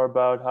bit more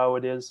about how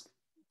it is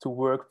to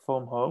work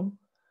from home,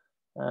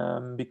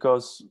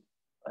 because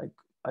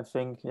I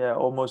think, yeah,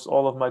 almost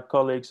all of my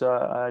colleagues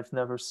I've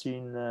never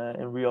seen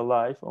in real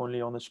life,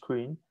 only on a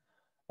screen.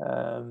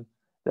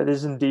 That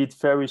is indeed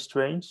very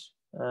strange,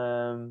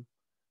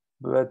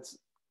 but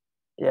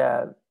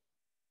yeah,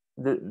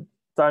 the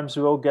times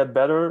will get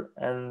better,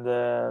 and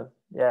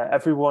yeah,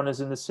 everyone is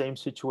in the same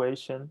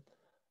situation,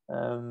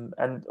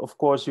 and of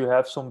course you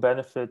have some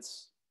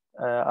benefits.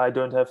 I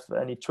don't have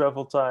any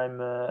travel time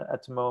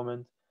at the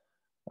moment,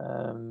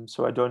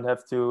 so I don't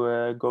have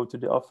to go to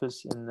the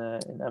office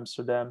in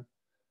Amsterdam.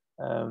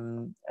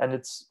 And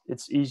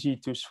it's easy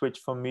to switch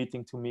from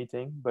meeting to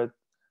meeting, but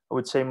I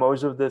would say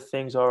most of the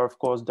things are of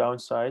course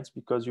downsides,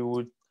 because you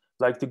would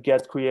like to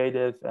get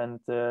creative and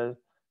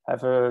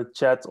have a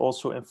chat,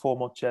 also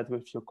informal chat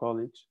with your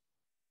colleagues.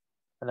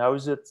 And how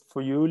is it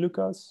for you,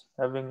 Lucas,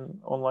 having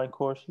online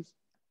courses?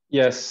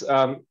 Yes,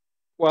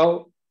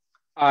 well,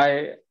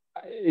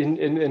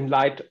 in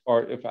light,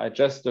 or if I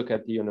just look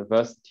at the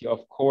university,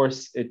 of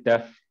course,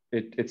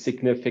 it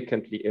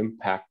significantly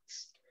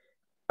impacts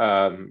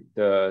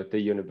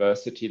the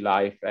university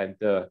life and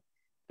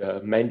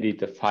mainly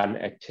the fun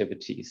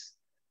activities.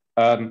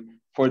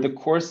 For the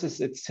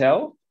courses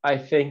itself, I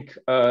think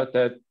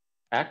that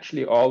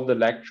actually all the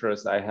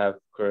lecturers I have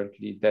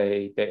currently,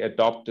 they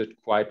adopted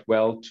quite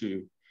well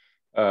to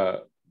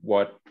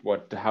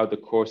how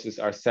the courses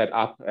are set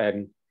up,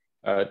 and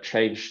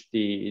changed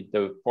the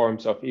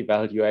forms of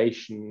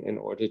evaluation in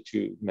order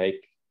to make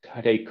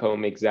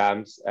take-home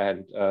exams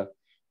and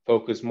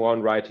focus more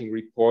on writing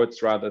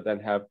reports rather than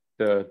have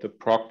the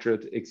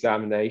proctored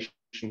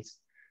examinations.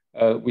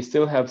 We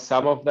still have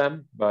some of them,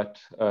 but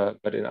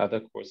in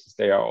other courses,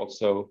 they are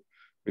also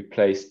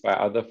replaced by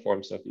other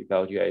forms of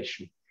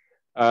evaluation.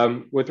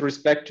 With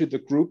respect to the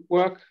group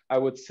work, I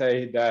would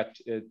say that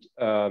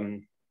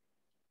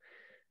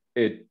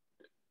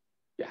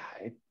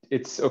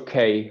it's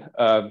okay.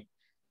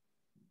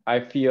 I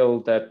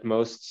feel that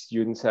most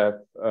students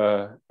have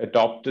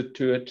adapted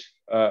to it,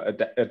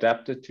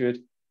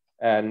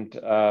 and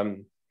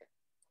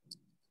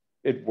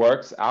it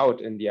works out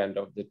in the end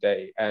of the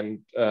day. And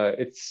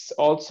it's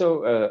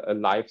also a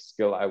life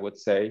skill, I would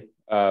say,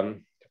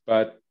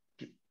 but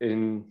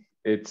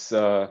it's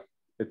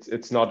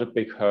not a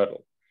big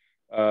hurdle.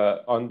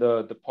 On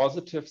the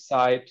positive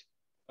side,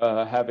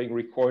 having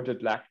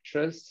recorded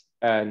lectures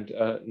and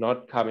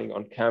not coming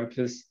on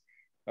campus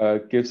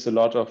gives a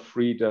lot of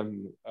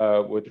freedom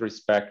with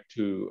respect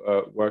to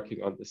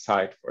working on the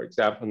site. For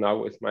example, now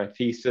with my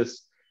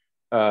thesis,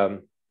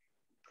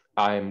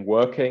 I'm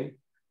working,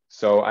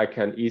 so I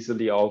can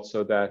easily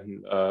also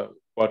then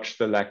watch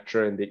the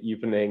lecture in the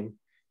evening,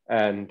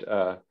 and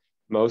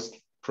most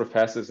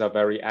professors are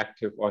very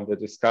active on the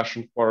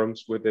discussion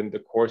forums within the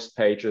course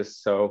pages,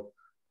 so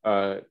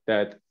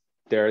that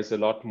there is a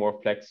lot more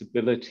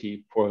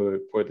flexibility for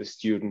the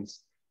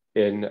students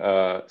in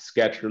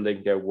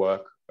scheduling their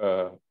work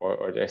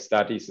or their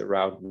studies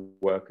around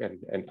work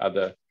and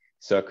other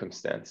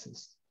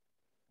circumstances.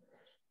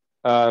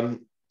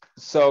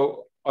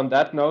 So on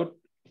that note,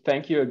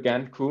 thank you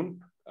again,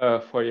 Koen,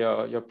 for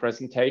your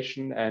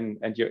presentation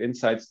and your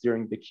insights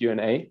during the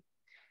Q&A.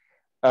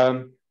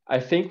 I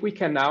think we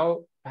can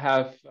now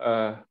have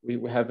we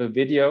have a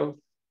video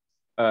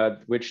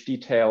which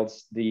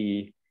details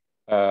the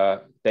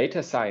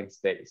data science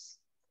days.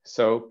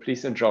 So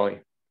please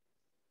enjoy.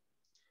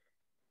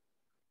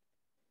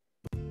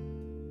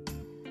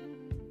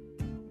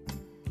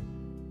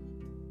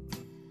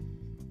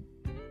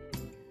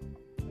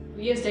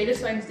 We as Data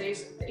Science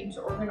Days aim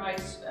to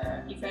organize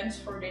events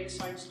for data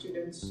science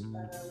students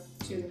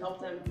to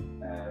help them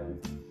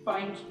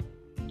find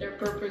their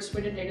purpose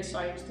within data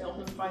science, to help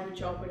them find a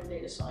job within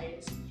data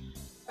science,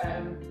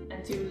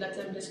 and to let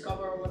them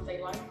discover what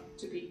they like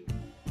to be.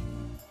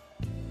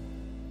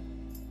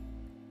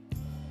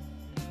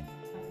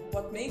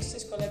 What makes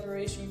this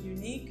collaboration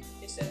unique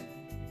is that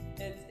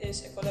it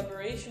is a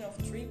collaboration of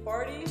 3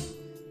 parties,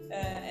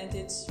 and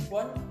it's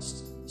one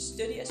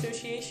study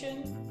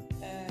association,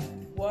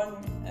 one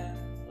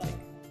like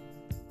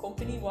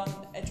company, one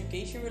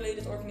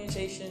education-related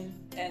organization,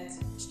 and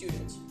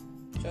students.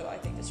 So I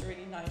think it's a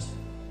really nice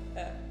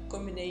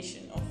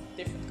combination of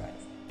different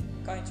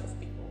kinds of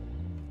people.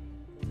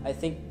 I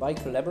think by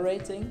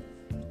collaborating,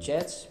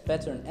 JADS,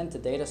 Pattern and the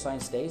Data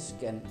Science Days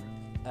can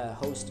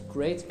host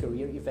great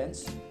career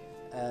events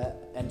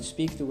and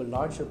speak to a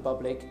larger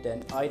public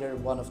than either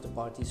one of the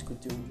parties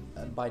could do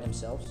by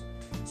themselves.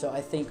 So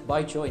I think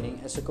by joining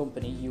as a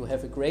company, you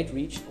have a great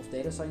reach of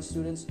data science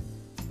students,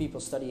 people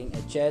studying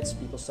at JADS,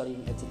 people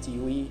studying at the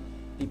TUE,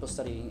 people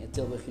studying at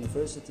Tilburg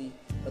University,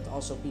 but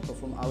also people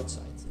from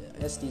outside.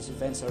 As these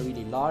events are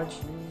really large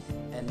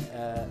and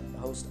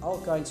host all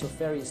kinds of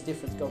various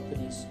different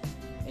companies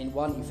in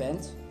one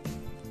event,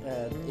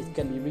 it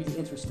can be really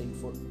interesting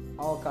for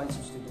all kinds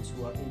of students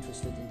who are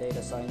interested in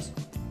data science,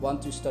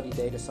 want to study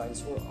data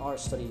science, or are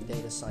studying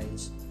data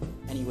science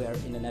anywhere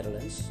in the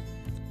Netherlands.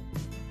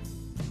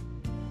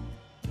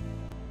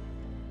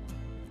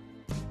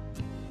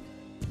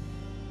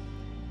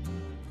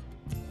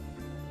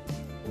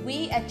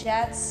 We at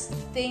JADS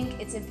think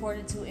it's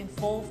important to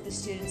involve the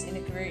students in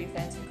the career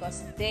events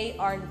because they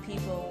are the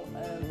people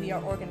we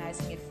are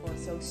organizing it for.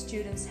 So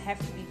students have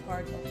to be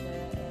part of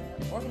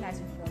the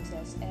organizing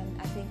process, and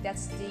I think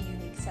that's the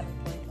unique selling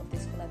point of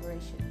this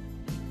collaboration.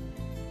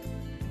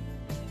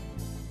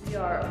 We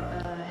are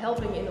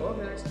helping in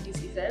organizing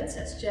these events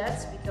as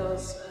JADS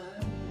because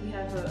we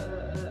have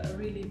a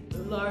really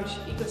large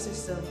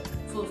ecosystem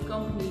full of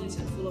companies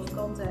and full of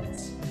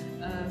contacts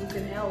who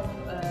can help,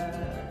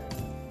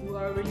 who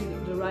are really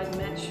the right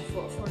match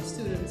for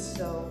students.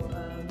 So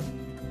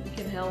we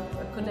can help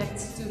connect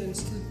students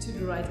to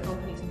the right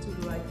companies and to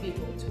the right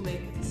people to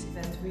make this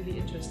event really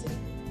interesting.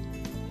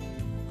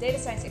 Data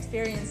Science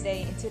Experience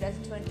Day in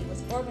 2020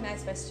 was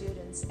organized by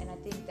students, and I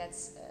think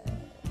that's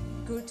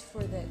good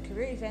for the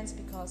career events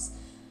because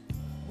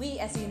we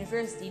as a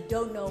university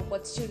don't know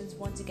what students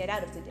want to get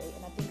out of the day,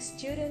 and I think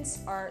students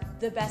are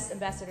the best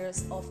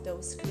ambassadors of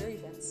those career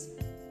events.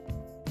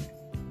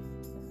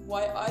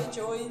 Why I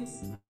joined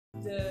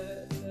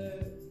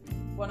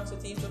one of the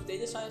teams of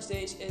Data Science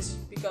Days is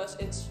because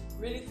it's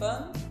really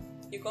fun.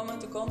 You come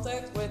into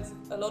contact with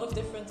a lot of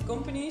different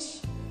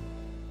companies,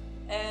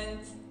 and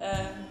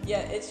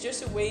yeah, it's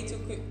just a way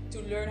to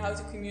learn how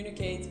to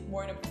communicate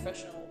more in a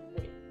professional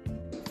way.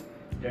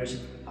 There's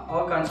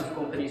all kinds of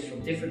companies from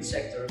different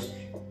sectors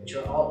which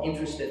are all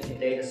interested in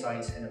data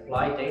science and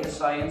applied data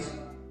science.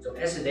 So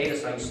as a data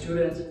science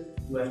student,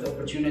 you have the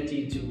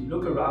opportunity to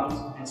look around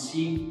and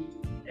see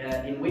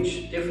in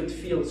which different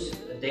fields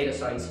data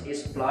science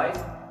is applied,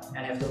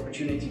 and have the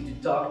opportunity to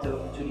talk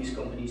to these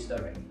companies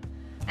directly.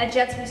 At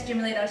JADS, we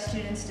stimulate our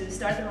students to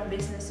start their own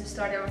business, to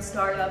start their own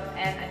startup,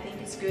 and I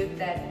think it's good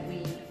that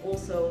we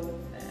also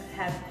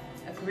have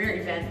a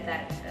career event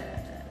that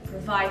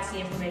provides the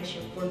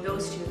information for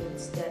those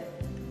students that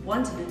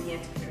want to do the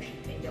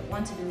entrepreneurship thing, that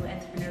want to do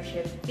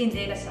entrepreneurship in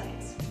data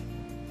science.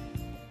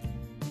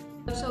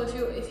 So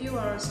if you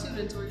are a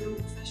student or you're a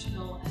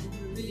professional and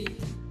you're really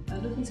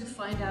looking to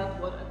find out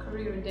what a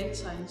career in data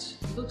science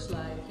looks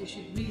like, you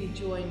should really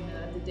join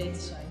the Data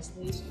Science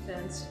Days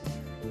events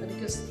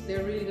because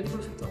they're really the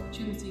perfect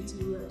opportunity to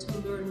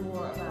learn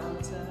more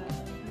about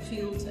the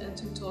field and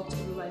to talk to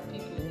the right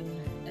people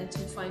and to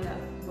find out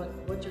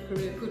what your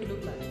career could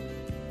look like.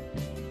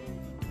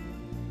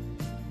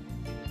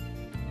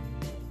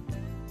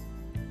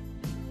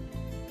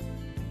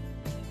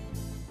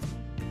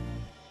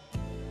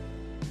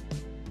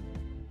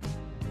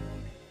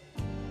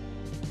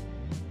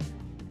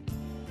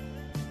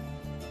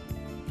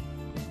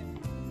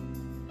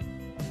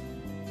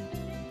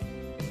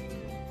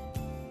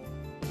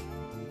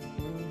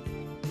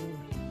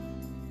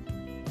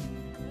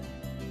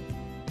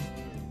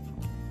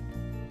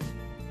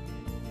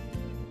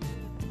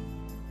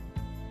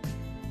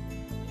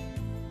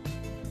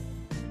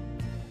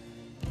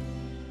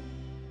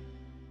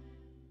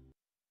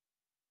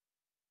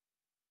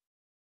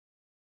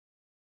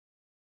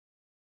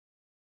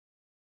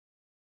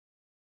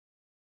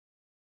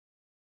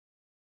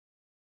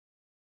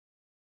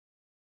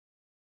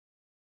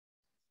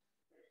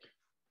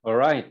 All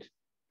right,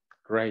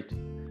 great.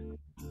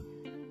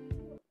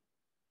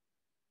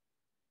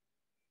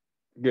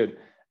 Good.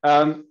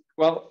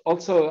 Well,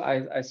 also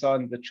I saw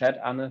in the chat,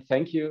 Anna,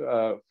 thank you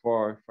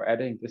for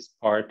adding this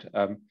part.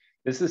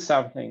 This is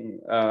something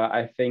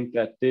I think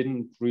that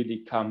didn't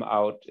really come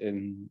out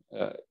in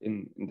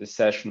the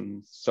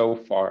session so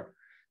far.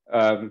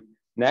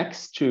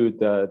 Next to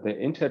the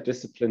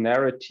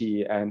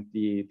interdisciplinarity and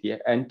the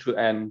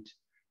end-to-end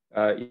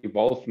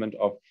evolvement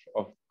of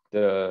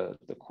the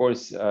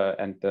course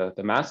and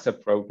the master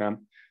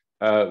program,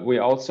 we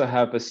also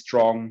have a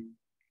strong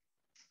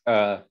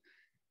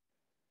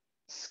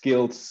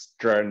skills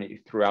journey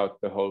throughout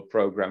the whole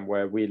program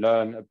where we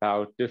learn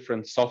about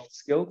different soft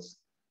skills,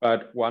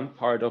 but one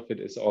part of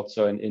it is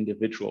also an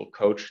individual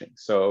coaching.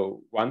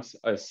 So once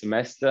a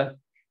semester,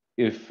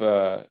 if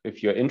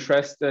you're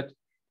interested,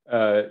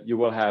 you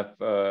will have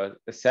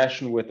a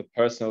session with a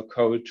personal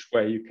coach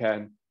where you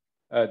can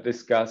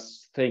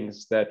discuss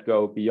things that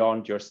go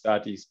beyond your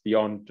studies,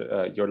 beyond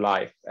your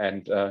life.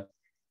 And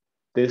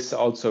this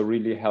also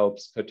really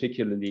helps,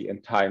 particularly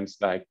in times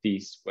like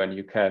these, when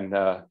you can,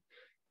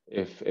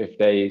 if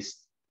they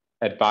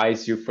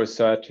advise you for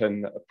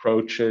certain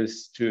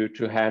approaches to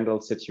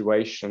handle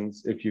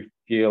situations, if you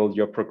feel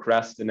you're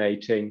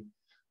procrastinating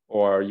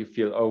or you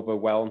feel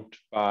overwhelmed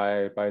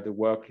by the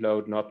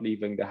workload, not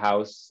leaving the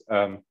house,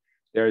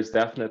 there is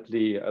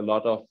definitely a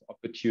lot of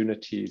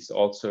opportunities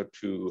also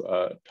to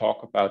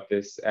talk about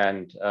this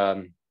and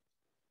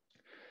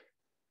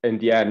in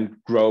the end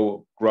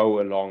grow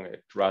along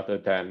it rather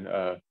than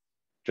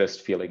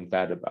just feeling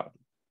bad about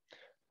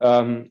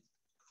it.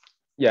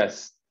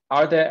 Yes,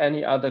 are there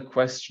any other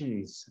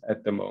questions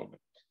at the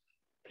moment?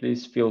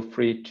 Please feel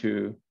free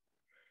to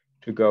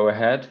go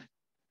ahead.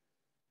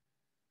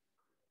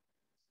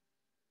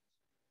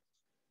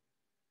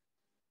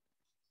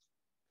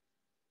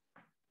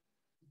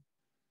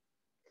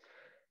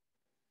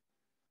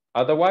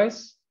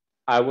 Otherwise,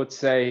 I would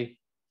say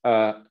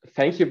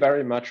thank you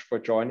very much for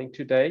joining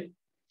today.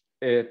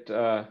 It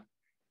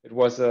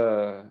was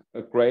a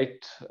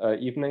great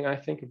evening. I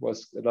think it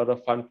was a lot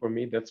of fun for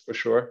me, that's for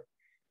sure.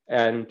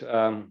 And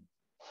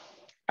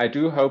I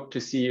do hope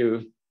to see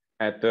you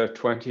at the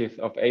 20th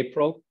of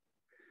April,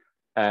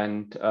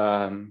 and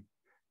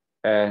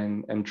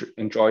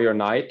enjoy your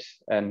night.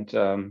 And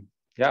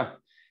yeah,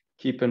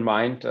 keep in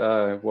mind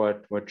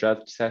what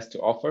JADS has to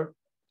offer.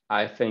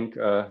 I think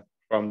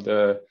from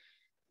the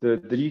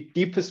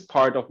deepest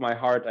part of my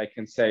heart, I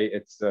can say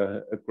it's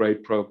a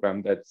great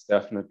program that's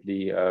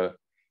definitely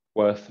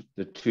worth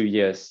the 2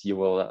 years you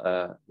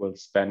will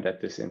spend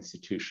at this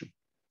institution.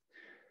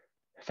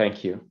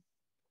 Thank you.